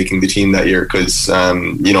much on making the team that year because,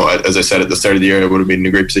 as I said at the start of the year, I would have been in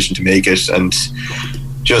a great position to make it, and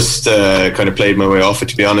just kind of played my way off it,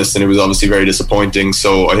 to be honest, and it was obviously very disappointing.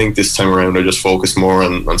 So I think this time around I just focused more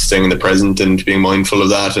on staying in the present and being mindful of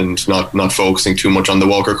that and not focusing too much on the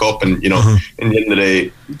Walker Cup. And in the end of the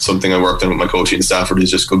day, something I worked on with my coaching in Stafford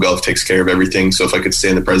is just good golf takes care of everything. So if I could stay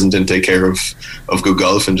in the present and take care of good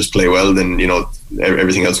golf and just play well, then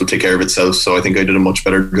everything else will take care of itself. So I think I did a much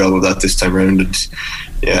better job of that this time around,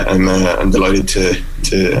 and I'm delighted to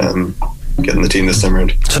get in the team this time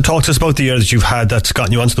around. So talk to us about the year that you've had that's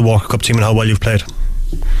gotten you onto the Walker Cup team and how well you've played.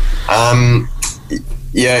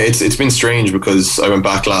 It's been strange because I went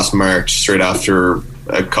back last March straight after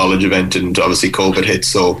a college event, and obviously COVID hit,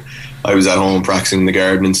 so I was at home practicing in the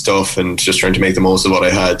garden and stuff and just trying to make the most of what I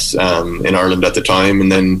had in Ireland at the time.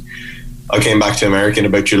 And then I came back to America in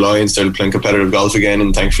about July and started playing competitive golf again,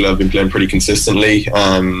 and thankfully I've been playing pretty consistently.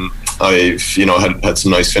 I've had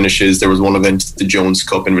some nice finishes. There was one event, the Jones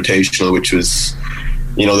Cup Invitational, which was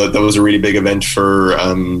that was a really big event for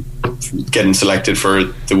getting selected for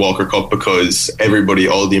the Walker Cup, because everybody,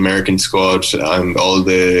 all the American squad and all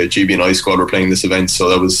the GB&I squad were playing this event. So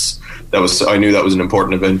that was I knew that was an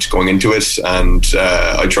important event going into it, and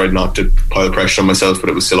I tried not to pile pressure on myself, but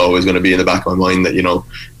it was still always going to be in the back of my mind that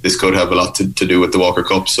this could have a lot to do with the Walker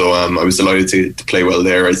Cup. So I was delighted to play well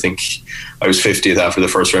there. I think I was 50th after the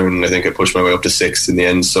first round, and I think I pushed my way up to 6th in the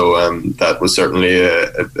end. So that was certainly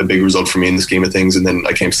a big result for me in the scheme of things. And then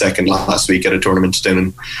I came second last week at a tournament down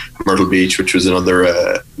in Myrtle Beach, which was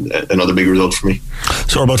another big result for me.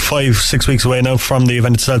 So we're about 5-6 weeks away now from the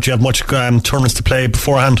event itself. Do you have much tournaments to play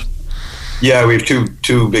beforehand? Yeah, we have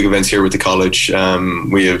two big events here with the college.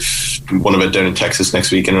 We have one event down in Texas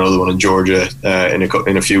next week and another one in Georgia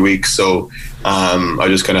in a few weeks. So I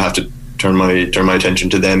just kind of have to turn my attention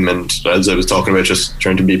to them. And as I was talking about, just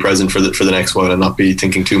trying to be present for the next while and not be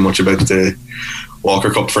thinking too much about the Walker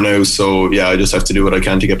Cup for now. So yeah, I just have to do what I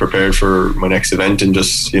can to get prepared for my next event, and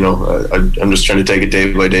just I'm just trying to take it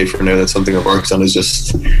day by day for now. That's something I've worked on, is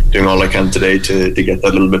just doing all I can today to get that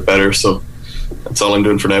a little bit better. So that's all I'm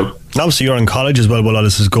doing for now. Obviously you're in college as well while all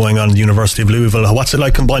this is going on at the University of Louisville. What's it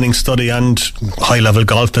like combining study and high level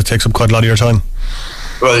golf that takes up quite a lot of your time?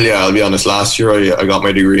 Well, yeah, I'll be honest, last year I got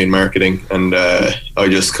my degree in marketing, and I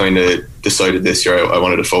just kind of decided this year I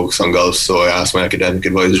wanted to focus on golf. So I asked my academic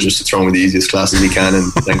advisor just to throw me the easiest classes he can,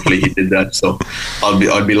 and thankfully he did that. So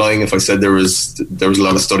I'd be lying if I said there was a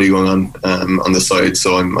lot of study going on the side.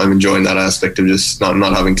 So I'm enjoying that aspect of just not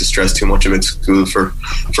having to stress too much about school for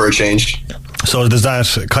a change. So does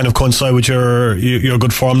that kind of coincide with your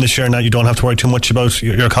good form this year, and that you don't have to worry too much about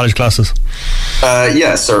your college classes?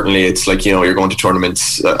 Yeah, certainly. It's like, you're going to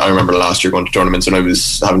tournaments. I remember last year going to tournaments and I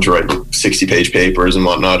was having to write 60-page papers and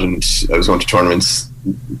whatnot, and I was going to tournaments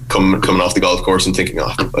coming off the golf course and thinking, I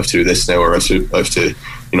have to do this now, or I have to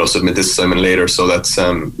submit this assignment later. So that's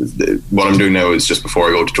what I'm doing now is just before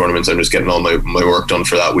I go to tournaments, I'm just getting all my work done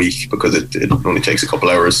for that week, because it only takes a couple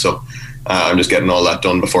hours. So I'm just getting all that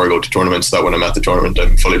done before I go to tournaments, so that when I'm at the tournament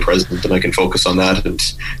I'm fully present and I can focus on that, and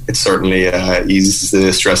it certainly eases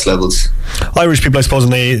the stress levels. Irish people, I suppose,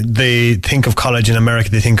 when they think of college in America,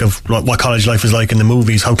 they think of what college life is like in the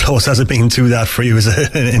movies. How close has it been to that for you? Is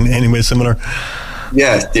it in any way similar?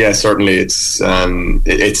 Yeah, certainly. It's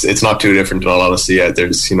not too different, in all honesty. Yeah,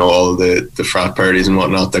 there's all the frat parties and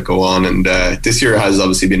whatnot that go on, and this year has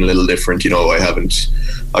obviously been a little different.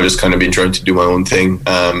 I've just kind of been trying to do my own thing,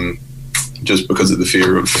 just because of the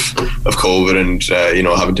fear of COVID and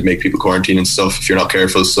having to make people quarantine and stuff if you're not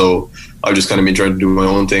careful. So I've just kind of been trying to do my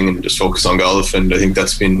own thing and just focus on golf, and I think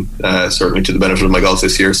that's been certainly to the benefit of my golf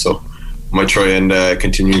this year. So I might try and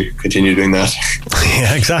continue doing that.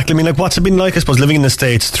 Yeah, exactly. I mean, what's it been like, I suppose, living in the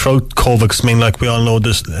States throughout COVID? We all know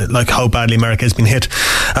this, how badly America has been hit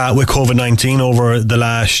with COVID-19 over the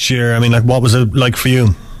last year. What was it like for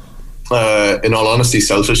you? In all honesty,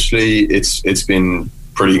 selfishly, it's been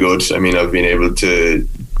pretty good. I've been able to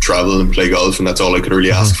travel and play golf, and that's all I could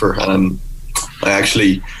really ask for.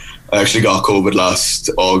 I actually got COVID last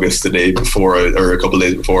August, the day before, or a couple of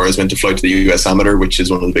days before. I was meant to fly to the US Amateur, which is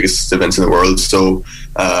one of the biggest events in the world. So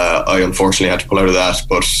I unfortunately had to pull out of that.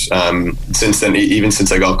 But since then, even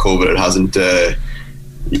since I got COVID, it hasn't.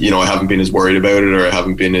 I haven't been as worried about it, or I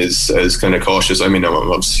haven't been as kind of cautious. I'm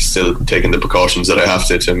obviously still taking the precautions that I have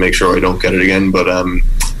to make sure I don't get it again. But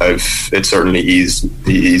it certainly eased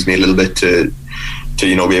me a little bit to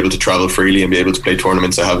be able to travel freely and be able to play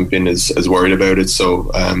tournaments. I haven't been as worried about it. So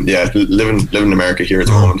living in America here at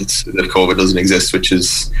the moment, it's that COVID doesn't exist, which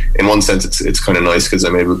is, in one sense, it's kind of nice, because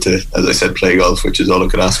I'm able to, as I said, play golf, which is all I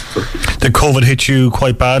could ask for. Did COVID hit you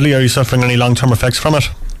quite badly? Are you suffering any long-term effects from it?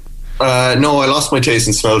 No, I lost my taste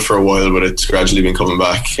and smell for a while, but it's gradually been coming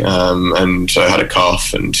back, and I had a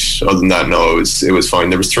cough, and other than that, no, it was fine.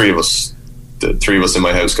 There was three of us. The three of us in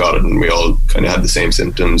my house got it, and we all kind of had the same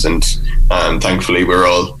symptoms, and thankfully we're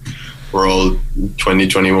all 20,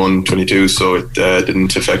 21, 22, so it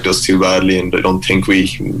didn't affect us too badly, and I don't think we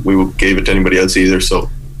gave it to anybody else either, so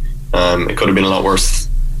it could have been a lot worse.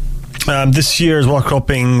 This year's World Cup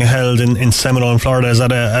being held in Seminole in Florida, is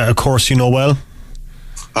that a course you know well?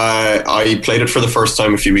 I played it for the first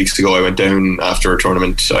time a few weeks ago. I went down after a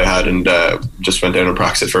tournament I had, and just went down and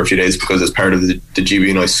practiced it for a few days, because as part of the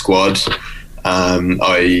GB&I squad,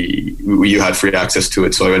 you had free access to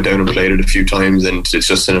it, so I went down and played it a few times, and it's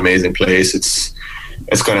just an amazing place. It's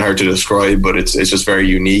kind of hard to describe, but it's just very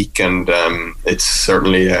unique, and it's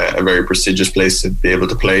certainly a very prestigious place to be able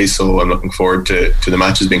to play. So I'm looking forward to the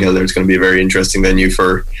matches being held there. It's going to be a very interesting venue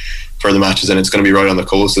for the matches, and it's going to be right on the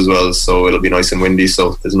coast as well, so it'll be nice and windy,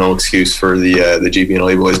 so there's no excuse for the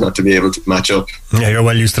GB&I boys not to be able to match up. Yeah, you're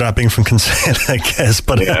well used to that being from Kinsale, I guess,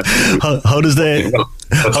 but yeah. How does they...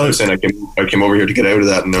 That's what I was saying, I came over here to get out of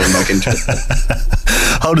that and now I'm back into it.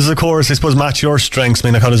 How does the course, I suppose, match your strengths?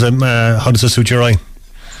 How does it suit your eye?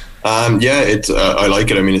 I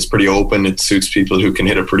like it. It's pretty open. It suits people who can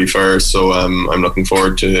hit it pretty far. So I'm looking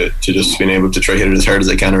forward to just being able to try hit it as hard as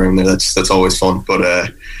I can around there. That's always fun.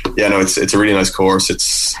 But it's a really nice course.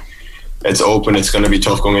 It's open. It's going to be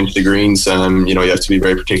tough going into the greens. You have to be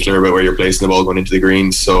very particular about where you're placing the ball going into the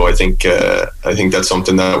greens. So I think that's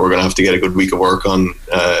something that we're going to have to get a good week of work on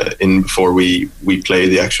before we play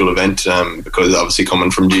the actual event. Because obviously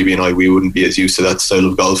coming from GB&I, we wouldn't be as used to that style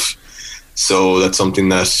of golf. So that's something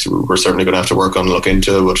that we're certainly going to have to work on and look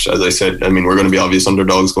into. But as I said, we're going to be obvious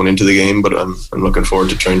underdogs going into the game, but I'm looking forward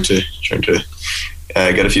to trying to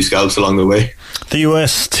get a few scalps along the way. The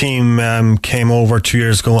US team came over 2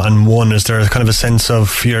 years ago and won. Is there kind of a sense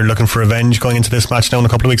of you're looking for revenge going into this match now in a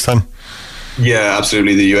couple of weeks' time? Yeah,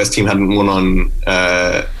 absolutely. The US team hadn't won on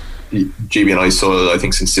GB&I soil, I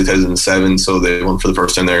think, since 2007, so they won for the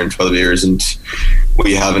first time there in 12 years, and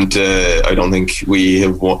we haven't I don't think we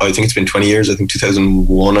have won. I think it's been 20 years. I think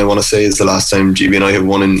 2001, I want to say, is the last time GB&I have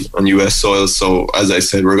won on US soil. So as I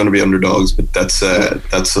said, we're going to be underdogs, but that's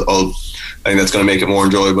all. I think that's going to make it more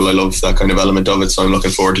enjoyable. I love that kind of element of it, so I'm looking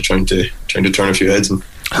forward to trying to turn a few heads and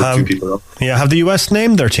put a few people up. Yeah, have the US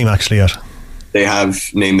named their team actually yet? They have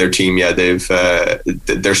named their team. Yeah,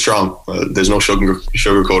 they're strong. There's no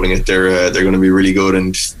sugarcoating it. They're going to be really good.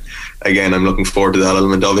 And again, I'm looking forward to that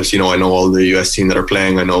element of it. I know all the US team that are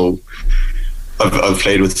playing. I know I've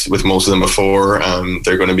played with most of them before.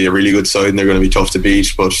 They're going to be a really good side and they're going to be tough to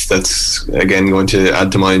beat, but that's again going to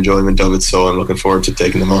add to my enjoyment of it, so I'm looking forward to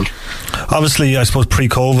taking them on. Obviously, I suppose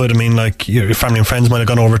pre-COVID, I mean, like, your family and friends might have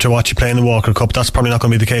gone over to watch you play in the Walker Cup. That's probably not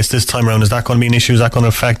going to be the case this time around. Is that going to be an issue? Is that going to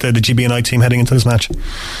affect the GB&I team heading into this match?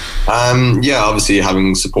 Yeah, obviously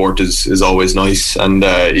having support is always nice, and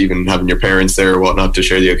even having your parents there or whatnot to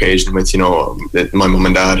share the occasion with. My mum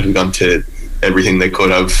and dad have gone to everything they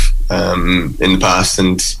could have in the past,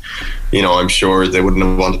 and I'm sure they wouldn't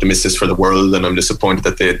have wanted to miss this for the world, and I'm disappointed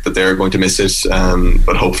that they're going to miss it,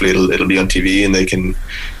 but hopefully it'll be on TV and they can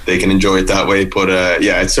enjoy it that way. But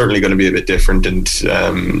it's certainly going to be a bit different, and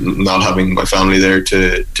not having my family there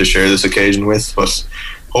to share this occasion with, but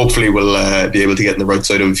hopefully we'll be able to get in the right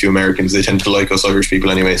side of a few Americans. They tend to like us Irish people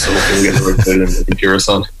anyway, so hopefully we'll get in the right side and cheer us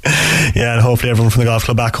on. Yeah, and hopefully everyone from the golf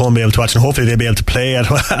club back home will be able to watch, and hopefully they'll be able to play at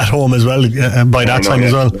home as well by that time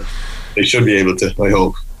as well. They should be able to, I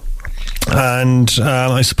hope. And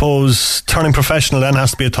I suppose turning professional then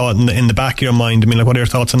has to be a thought in the back of your mind. I mean, like, what are your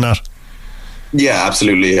thoughts on that? Yeah,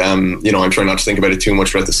 absolutely. I'm trying not to think about it too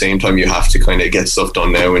much, but at the same time, you have to kind of get stuff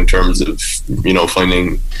done now in terms of,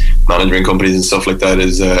 finding management companies and stuff like that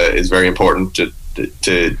is very important to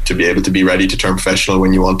be able to be ready to turn professional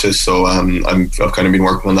when you want to. So I've kind of been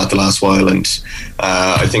working on that the last while, and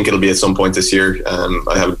I think it'll be at some point this year.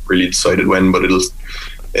 I haven't really decided when, but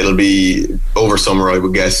it'll be over summer, I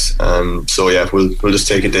would guess. So yeah, we'll just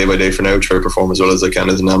take it day by day for now, try to perform as well as I can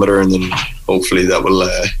as an amateur, and then hopefully that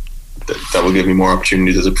will give me more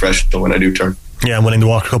opportunities as a professional when I do turn. Yeah, and winning the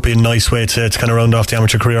Walker Cup would be a nice way to kind of round off the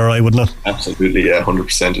amateur career, right, wouldn't it? Absolutely, yeah,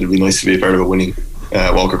 100%. It'd be nice to be a part of a winning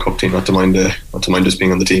Walker Cup team, not to mind just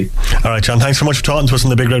being on the team. Alright, John, thanks so much for talking to us on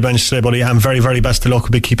the Big Red Bench today, buddy. I'm very, very best of luck.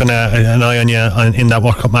 We'll be keeping an eye on you in that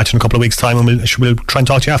Walker Cup match in a couple of weeks' time, and we'll try and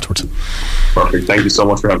talk to you afterwards. Perfect, thank you so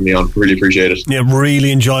much for having me on, really appreciate it. Yeah,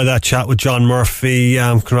 really enjoy that chat with John Murphy.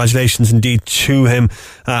 Congratulations indeed to him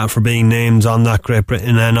for being named on that Great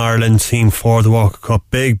Britain and Ireland team for the Walker Cup.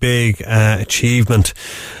 Big achievement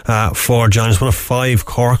for John. He's one of 5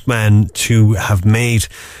 Cork men to have made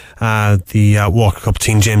the Walker Cup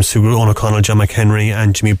team. James Sugrue, Owen O'Connell, John McHenry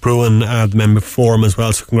and Jimmy Bruin, the men before him as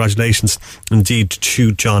well, so congratulations indeed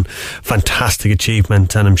to John. Fantastic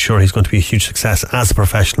achievement, and I'm sure he's going to be a huge success as a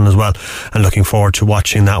professional as well, and looking forward to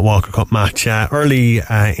watching that Walker Cup match early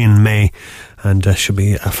in May. And should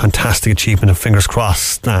be a fantastic achievement, and fingers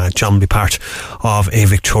crossed John will be part of a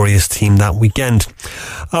victorious team that weekend.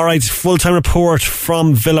 Alright, full-time report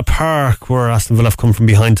from Villa Park, where Aston Villa have come from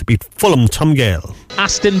behind to beat Fulham. Tom Gale.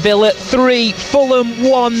 Aston Villa 3, Fulham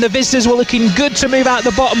 1. The visitors were looking good to move out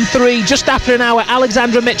the bottom 3. Just after an hour,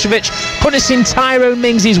 Alexandra Mitrovic punishing Tyrone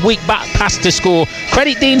Mings' weak back pass to score.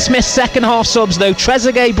 Credit Dean Smith's second half subs though.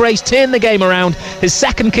 Trezeguet Brace turned the game around. His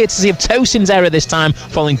second courtesy of Tosin's error this time,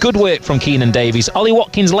 following good work from Keenan Davies. Ollie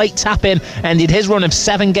Watkins' late tap-in ended his run of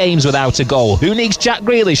 7 games without a goal. Who needs Jack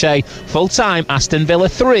Grealish, eh? Full-time, Aston Villa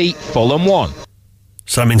 3, Fulham 1.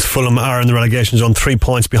 So that means Fulham are in the relegation zone, 3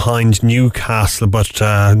 points behind Newcastle, but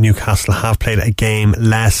Newcastle have played a game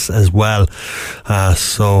less as well.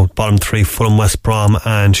 So bottom 3, Fulham, West Brom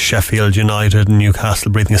and Sheffield United.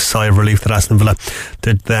 Newcastle breathing a sigh of relief that Aston Villa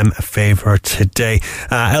did them a favour today.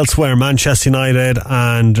 Elsewhere, Manchester United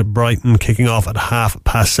and Brighton kicking off at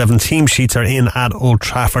 7:30. Team sheets are in at Old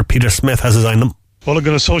Trafford. Peter Smith has designed them. Ole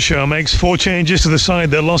Gunnar Solskjaer makes 4 changes to the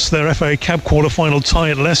side that lost their FA Cup quarter-final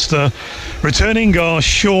tie at Leicester. Returning are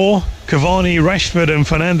Shaw, Cavani, Rashford and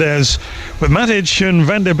Fernandes, with Matic and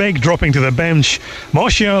Van der Beek dropping to the bench.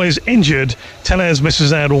 Martial is injured, Tellez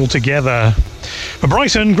misses out altogether. For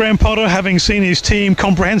Brighton, Graham Potter, having seen his team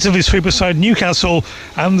comprehensively sweep aside Newcastle,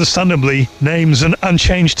 understandably names an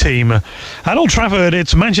unchanged team. At Old Trafford,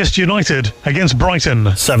 it's Manchester United against Brighton.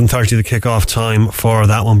 7:30 the kick-off time for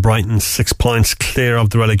that one. Brighton 6 points clear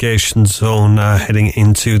of the relegation zone heading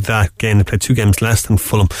into that game. They played 2 games less than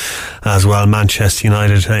Fulham as well. Manchester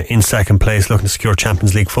United in second place, looking to secure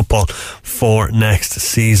Champions League football for next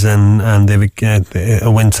season, and they would get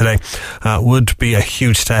a win today would be a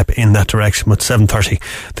huge step in that direction. But 7:30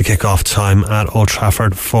 the kick-off time at Old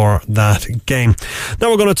Trafford for that game. Now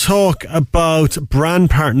we're going to talk about brand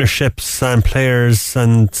partnerships and players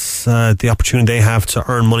and the opportunity they have to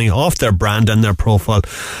earn money off their brand and their profile,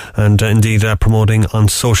 and indeed promoting on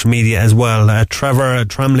social media as well. Trevor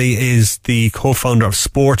Tramley is the co-founder of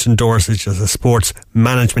Sport Endorse, which is a sports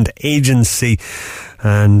management agency,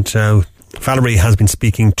 and Valerie has been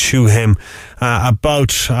speaking to him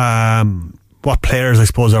about what players I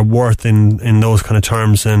suppose are worth in those kind of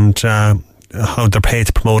terms, and how they're paid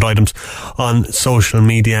to promote items on social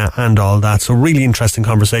media and all that. So really interesting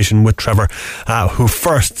conversation with Trevor, who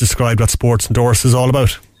first described what Sports Endorse is all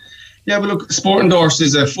about. Yeah, but look, Sport Endorse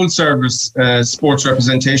is a full-service sports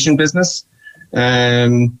representation business.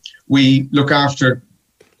 We look after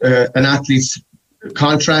an athlete's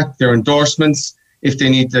contract, their endorsements. If they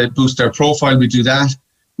need to boost their profile, we do that.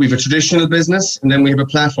 We have a traditional business, and then we have a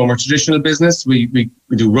platform. Our traditional business, we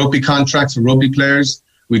do rugby contracts for rugby players.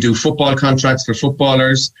 We do football contracts for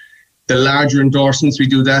footballers. The larger endorsements, we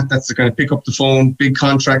do that. That's the kind of pick up the phone, big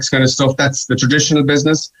contracts kind of stuff. That's the traditional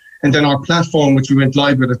business. And then our platform, which we went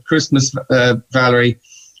live with at Christmas, Valerie,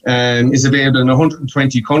 is available in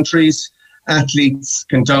 120 countries. Athletes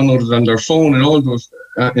can download it on their phone in all those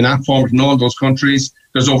in app format in all those countries.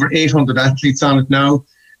 There's over 800 athletes on it now,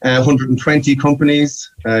 120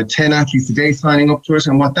 companies, 10 athletes a day signing up to it.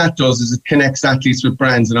 And what that does is it connects athletes with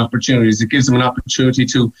brands and opportunities. It gives them an opportunity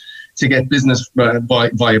to get business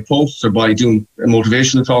via posts or by doing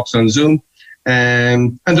motivational talks on Zoom.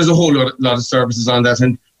 And there's a whole lot of services on that.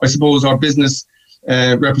 And I suppose our business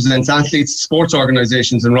represents athletes, sports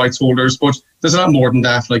organisations and rights holders, but there's a lot more than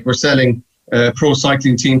that. Like, we're selling a pro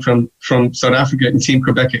cycling team from South Africa and Team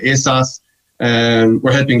Quebec ASOS.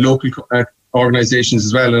 We're helping local organisations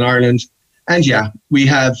as well in Ireland. And yeah, we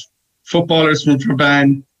have footballers from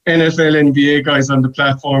Traban, NFL, NBA guys on the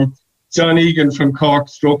platform, John Egan from Cork,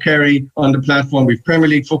 Kerry on the platform. We've Premier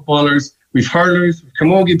League footballers, we've hurlers, we've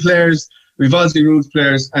camogie players, we've Aussie rules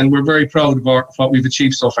players, and we're very proud of what we've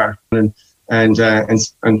achieved so far. And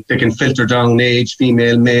they can filter down age,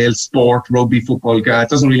 female, male, sport, rugby, football, it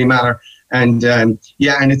doesn't really matter. And and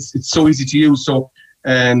it's so easy to use. So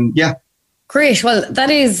Great. Well, that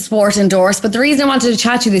is Sport Endorse. But the reason I wanted to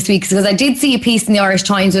chat to you this week is because I did see a piece in the Irish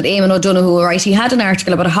Times with Eamon O'Donoghue, right? He had an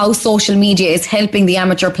article about how social media is helping the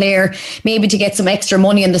amateur player maybe to get some extra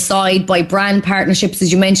money on the side by brand partnerships,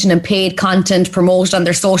 as you mentioned, and paid content promoted on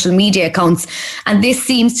their social media accounts. And this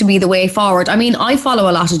seems to be the way forward. I mean, I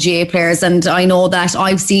follow a lot of GA players, and I know that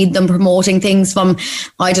I've seen them promoting things from,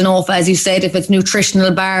 I don't know if, as you said, if it's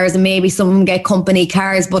nutritional bars, and maybe some of them get company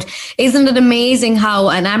cars. But isn't it amazing how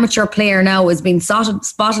an amateur player now is being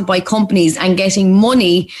spotted by companies and getting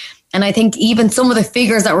money? And I think even some of the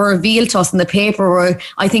figures that were revealed to us in the paper were,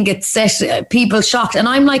 I think it set people shocked. And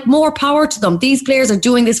I'm like, more power to them. These players are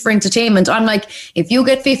doing this for entertainment. I'm like, if you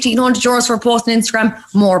get €1,500 for a post on Instagram,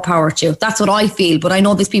 more power to you. That's what I feel. But I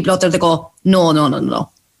know there's people out there that go, no.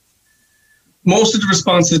 Most of the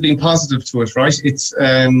response has been positive to it, right? It's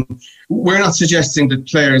we're not suggesting that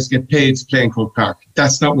players get paid to play in Croke Park.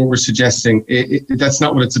 That's not what we're suggesting. That's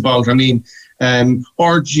not what it's about. I mean,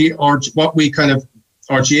 our GA players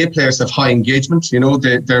have high engagement. You know,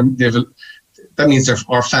 that means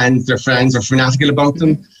our fans, their friends are fanatical about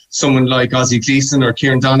them. Someone like Ozzie Gleeson or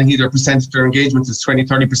Kieran Donaghy, their percentage of their engagement is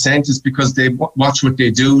 20-30%, is because they watch what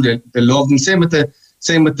they do. They love them. Same with the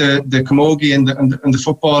camogie and the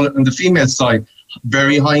football and the female side,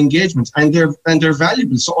 very high engagement, and they're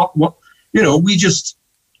valuable. So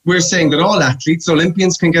we're saying that all athletes,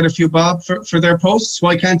 Olympians, can get a few bob for their posts.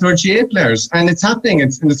 Why can't our GA players? And it's happening,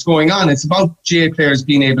 it's going on. It's about GA players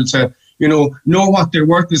being able to know what they're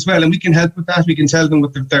worth as well, and we can help with that. We can tell them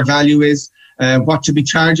what their value is, what to be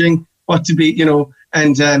charging, what to be,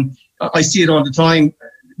 and I see it all the time.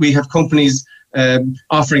 We have companies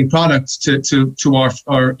offering products to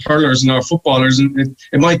our hurlers and our footballers, and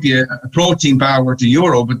it might be a protein bar worth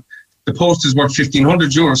 €1, but the post is worth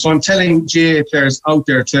 €1,500. So I'm telling GA players out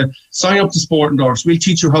there to sign up to Sport Endorse. We'll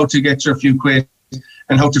teach you how to get your few quid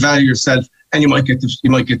and how to value yourself, and you might get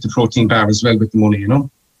the protein bar as well with the money.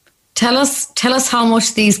 Tell us how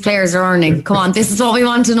much these players are earning. Come on, this is what we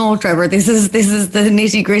want to know, Trevor. This is the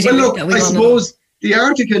nitty gritty. Well, look, I suppose the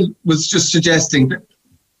article was just suggesting that,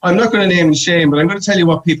 I'm not going to name and shame, but I'm going to tell you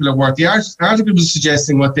what people are worth. The article was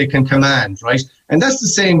suggesting what they can command, right? And that's the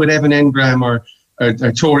same with Evan Engram or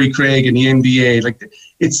Tory Craig in the NBA. Like,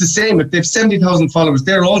 it's the same. If they've 70,000 followers,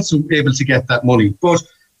 they're also able to get that money. But,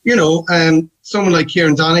 someone like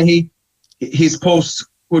Kieran Donaghy, his post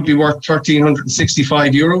would be worth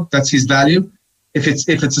 €1,365. That's his value. If it's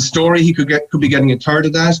a story, he could be getting a third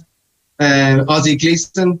of that. Ozzie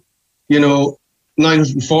Gleeson,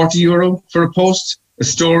 €940 for a post. A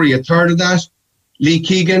story, a third of that. Lee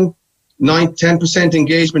Keegan, 10%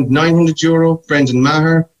 engagement, €900. Brendan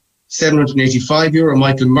Maher, €785.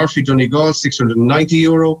 Michael Murphy, Donegal,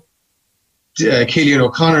 €690. Cillian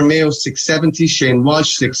O'Connor, Mayo, €670. Shane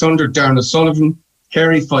Walsh, €600. Darren O'Sullivan,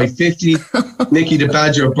 Kerry, €550. Nicky the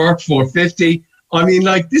Badger Burke, €450. I mean,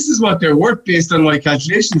 this is what they're worth based on my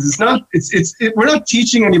calculations. It's not. We're not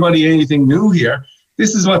teaching anybody anything new here.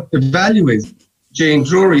 This is what the value is. Jane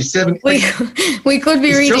Drury, 7. We could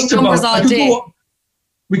be reading numbers all day.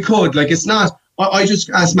 We could. Like, it's not. I just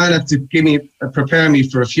asked Manaf to prepare me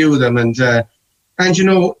for a few of them, and you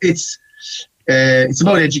know, it's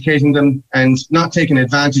about educating them and not taking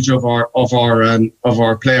advantage of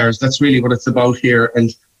our players. That's really what it's about here.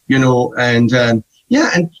 And you know, and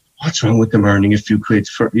what's wrong with them earning a few quid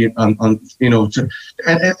for and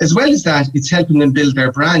as well as that, it's helping them build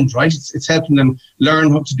their brand, right? It's helping them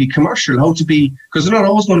learn how to be commercial, because they're not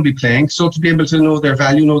always going to be playing, so to be able to know their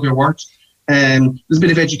value, know their worth. There's a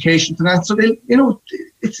bit of education to that, so they'll, you know,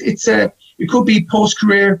 it could be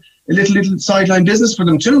post-career a little sideline business for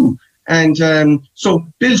them too. And so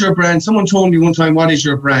build your brand. Someone told me one time, what is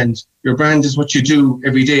your brand? Your brand is what you do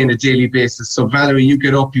every day on a daily basis. So Valerie, you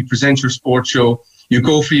get up, you present your sports show, you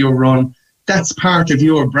go for your run. That's part of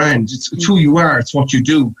your brand. It's who you are. It's what you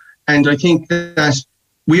do. And I think that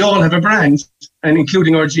we all have a brand, and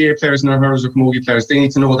including our GA players and our hurlers or camogie players, they need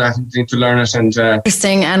to know that, they need to learn it. And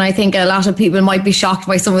interesting. And I think a lot of people might be shocked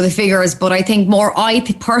by some of the figures, but I think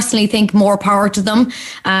personally think more power to them.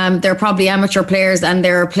 They're probably amateur players and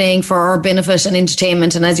they're playing for our benefit and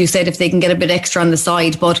entertainment. And as you said, if they can get a bit extra on the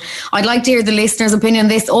side. But I'd like to hear the listeners' opinion on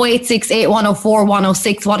this. 086 8104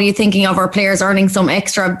 106. What are you thinking of our players earning some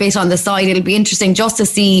extra bit on the side? It'll be interesting just to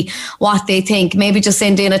see what they think. Maybe just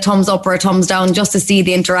send in a thumbs up or a thumbs down just to see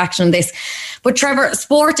the interaction in this. But Trevor,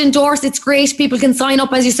 Sport Endorse, it's great. People can sign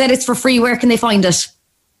up. As you said, it's for free. Where can they find it?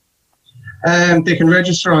 They can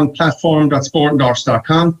register on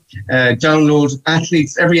platform.sportendorse.com. Download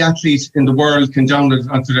athletes. Every athlete in the world can download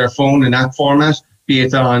it onto their phone in app format, be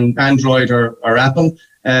it on Android or Apple.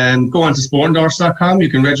 Go on to sportendorse.com. You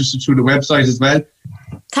can register through the website as well.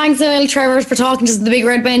 Thanks, Emil, Trevor, for talking to us on the Big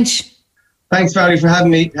Red Bench. Thanks, Valerie, for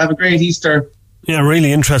having me. Have a great Easter. Yeah,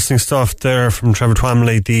 really interesting stuff there from Trevor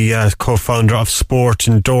Twamley, the co-founder of Sport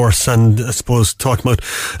Endorse, and I suppose talking about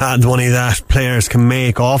the money that players can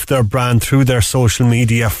make off their brand through their social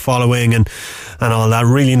media following and all that.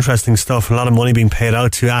 Really interesting stuff. A lot of money being paid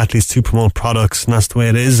out to athletes to promote products, and that's the way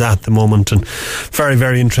it is at the moment. And very,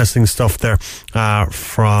 very interesting stuff there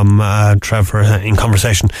from Trevor in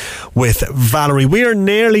conversation with Valerie. We are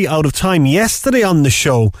nearly out of time. Yesterday on the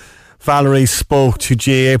show, Valerie spoke to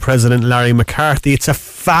GAA President Larry McCarthy. It's a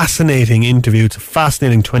fascinating interview. It's a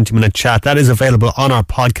fascinating 20-minute chat. That is available on our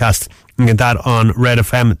podcast. You can get that on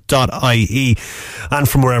redfm.ie and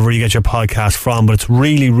from wherever you get your podcast from. But it's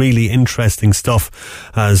really, really interesting stuff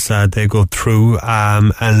as they go through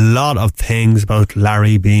a lot of things about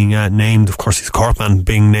Larry being named. Of course, he's a Cork man,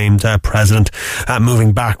 being named president,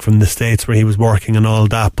 moving back from the States where he was working and all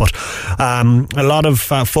that. But a lot of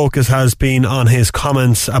focus has been on his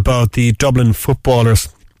comments about the Dublin footballers.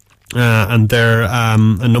 And there a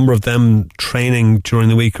number of them training during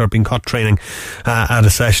the week or being caught training at a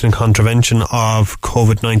session in contravention of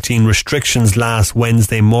COVID-19 restrictions last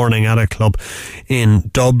Wednesday morning at a club in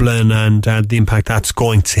Dublin, and the impact that's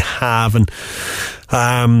going to have. And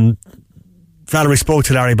Valerie spoke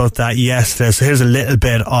to Larry about that yesterday, so here's a little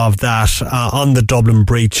bit of that on the Dublin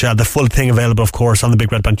breach. The full thing available, of course, on the Big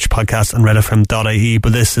Red Bench podcast and redfm.ie,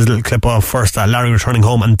 but this is a little clip of first Larry returning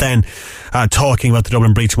home and then talking about the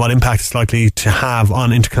Dublin breach and what impact it's likely to have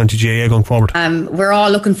on intercounty GAA going forward. We're all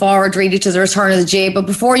looking forward really to the return of the GAA, but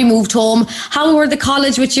before you moved home, how were the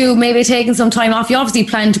college with you, maybe taking some time off? You obviously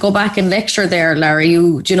plan to go back and lecture there, Larry.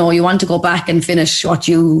 You want to go back and finish what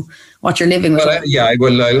you're living with.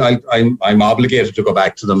 Well, I'm obligated to go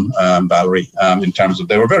back to them, Valerie, in terms of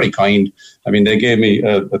they were very kind. I mean, they gave me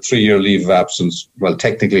a 3-year leave of absence. Well,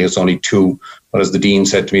 technically it's only 2, but as the Dean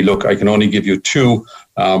said to me, look, I can only give you 2,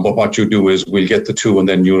 but what you do is we'll get the 2 and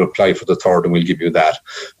then you'll apply for the 3rd and we'll give you that.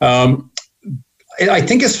 I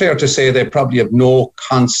think it's fair to say they probably have no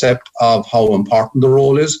concept of how important the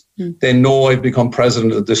role is. They know I've become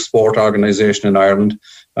president of this sport organisation in Ireland.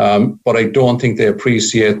 But I don't think they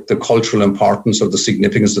appreciate the cultural importance of the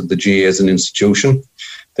significance of the GAA as an institution.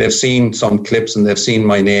 They've seen some clips and they've seen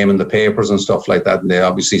my name in the papers and stuff like that. And they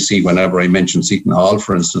obviously see whenever I mention Seton Hall,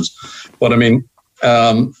 for instance. But I mean,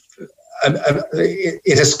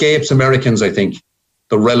 it escapes Americans, I think,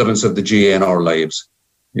 the relevance of the GAA in our lives.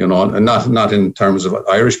 You know, and not in terms of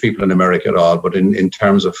Irish people in America at all, but in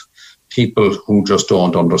terms of people who just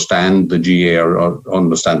don't understand the GAA or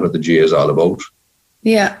understand what the GAA is all about.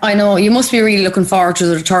 Yeah, I know. You must be really looking forward to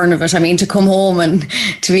the return of it. I mean, to come home and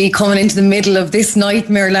to be coming into the middle of this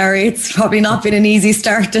nightmare, Larry, it's probably not been an easy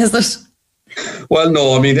start, is it? Well,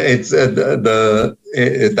 no, I mean, it's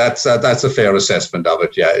that's a fair assessment of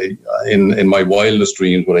it. Yeah, in my wildest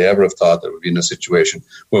dreams would I ever have thought that we'd be in a situation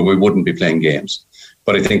where we wouldn't be playing games.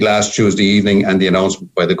 But I think last Tuesday evening and the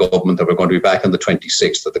announcement by the government that we're going to be back on the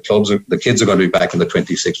 26th, that the kids are going to be back on the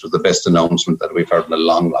 26th, was the best announcement that we've heard in a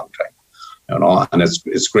long, long time. You know, and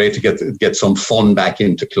it's great to get some fun back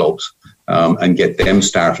into clubs and get them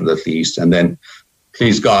started at least. And then,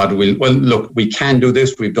 please God, look, we can do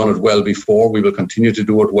this. We've done it well before. We will continue to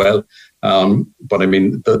do it well. But I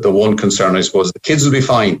mean, the one concern, I suppose, the kids will be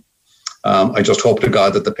fine. I just hope to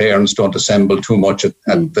God that the parents don't assemble too much at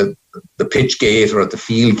the pitch gate or at the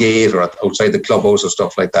field gate or outside the clubhouse or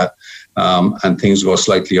stuff like that, and things go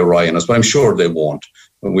slightly awry on us. But I'm sure they won't.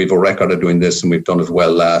 We've a record of doing this, and we've done it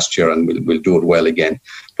well last year, and we'll do it well again.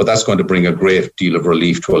 But that's going to bring a great deal of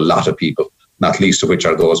relief to a lot of people, not least of which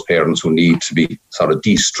are those parents who need to be sort of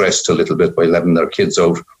de-stressed a little bit by letting their kids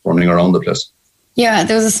out running around the place. Yeah,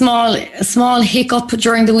 there was a small hiccup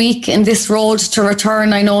during the week in this road to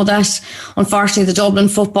return. I know that, unfortunately, the Dublin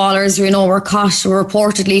footballers, were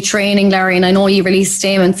reportedly training, Larry, and I know you released a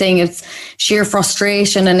statement saying it's sheer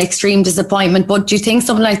frustration and extreme disappointment. But do you think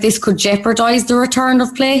something like this could jeopardise the return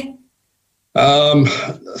of play?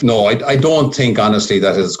 No, I don't think, honestly,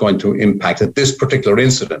 that it's going to impact at this particular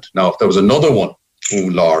incident. Now, if there was another one, oh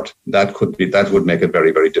Lord, that would make it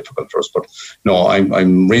very, very difficult for us. But no,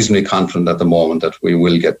 I'm reasonably confident at the moment that we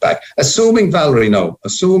will get back. Assuming, Valerie,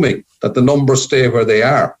 that the numbers stay where they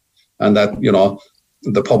are, and that, you know,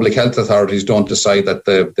 the public health authorities don't decide that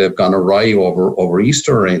they've gone awry over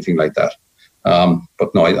Easter or anything like that.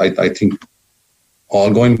 But no, I think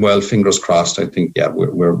all going well, fingers crossed. I think, yeah,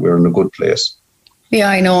 we're in a good place. Yeah,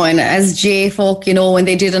 I know. And as J folk, you know, when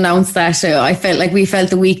they did announce that, I felt like we felt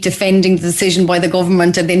the week defending the decision by the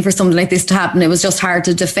government. And then for something like this to happen, it was just hard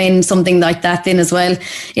to defend something like that then as well.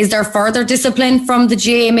 Is there further discipline from the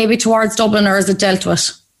GA maybe towards Dublin, or is it dealt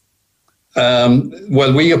with?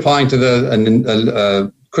 Well, we appointed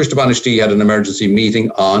Christa Banishty had an emergency meeting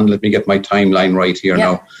on, let me get my timeline right here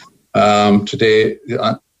now,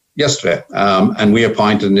 yesterday. And we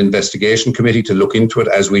appointed an investigation committee to look into it,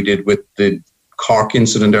 as we did with the Cork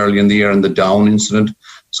incident early in the year and the Down incident.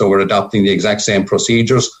 So we're adopting the exact same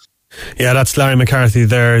procedures. Yeah, that's Larry McCarthy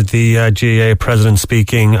there, the GAA president,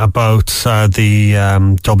 speaking about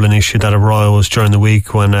the Dublin issue that arose during the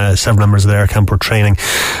week when several members of their camp were training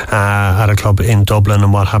at a club in Dublin,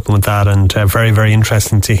 and what happened with that. And very, very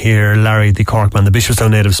interesting to hear Larry, the Cork man, the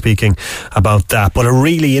Bishopstown native, speaking about that. But a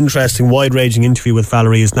really interesting, wide-ranging interview with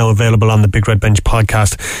Valerie is now available on the Big Red Bench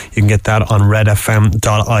podcast. You can get that on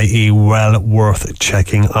redfm.ie. Well worth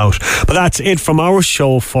checking out. But that's it from our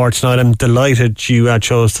show for tonight. I'm delighted you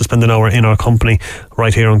chose to spend an hour in our company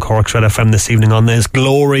right here on Cork's Red FM this evening on this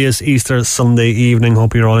glorious Easter Sunday evening.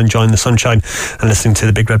 Hope you're all enjoying the sunshine and listening to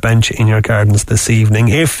the Big Red Bench in your gardens this evening.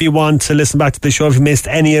 If you want to listen back to the show, if you missed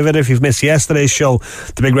any of it, if you've missed yesterday's show,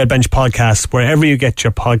 the Big Red Bench podcast, wherever you get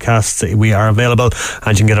your podcasts, we are available,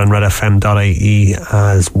 and you can get on redfm.ie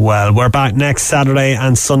as well. We're back next Saturday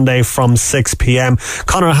and Sunday from 6 p.m.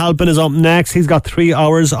 Conor Halpin is up next. He's got 3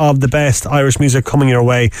 hours of the best Irish music coming your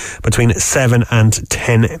way between 7 and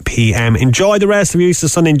 10 p.m. Enjoy the rest of your Easter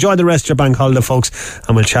Sunday. Enjoy the rest of your bank holiday, folks,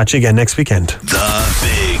 and we'll chat to you again next weekend. The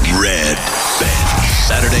Big Red Bench,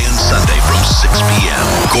 Saturday and Sunday from 6 p.m.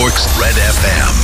 Cork's Red FM.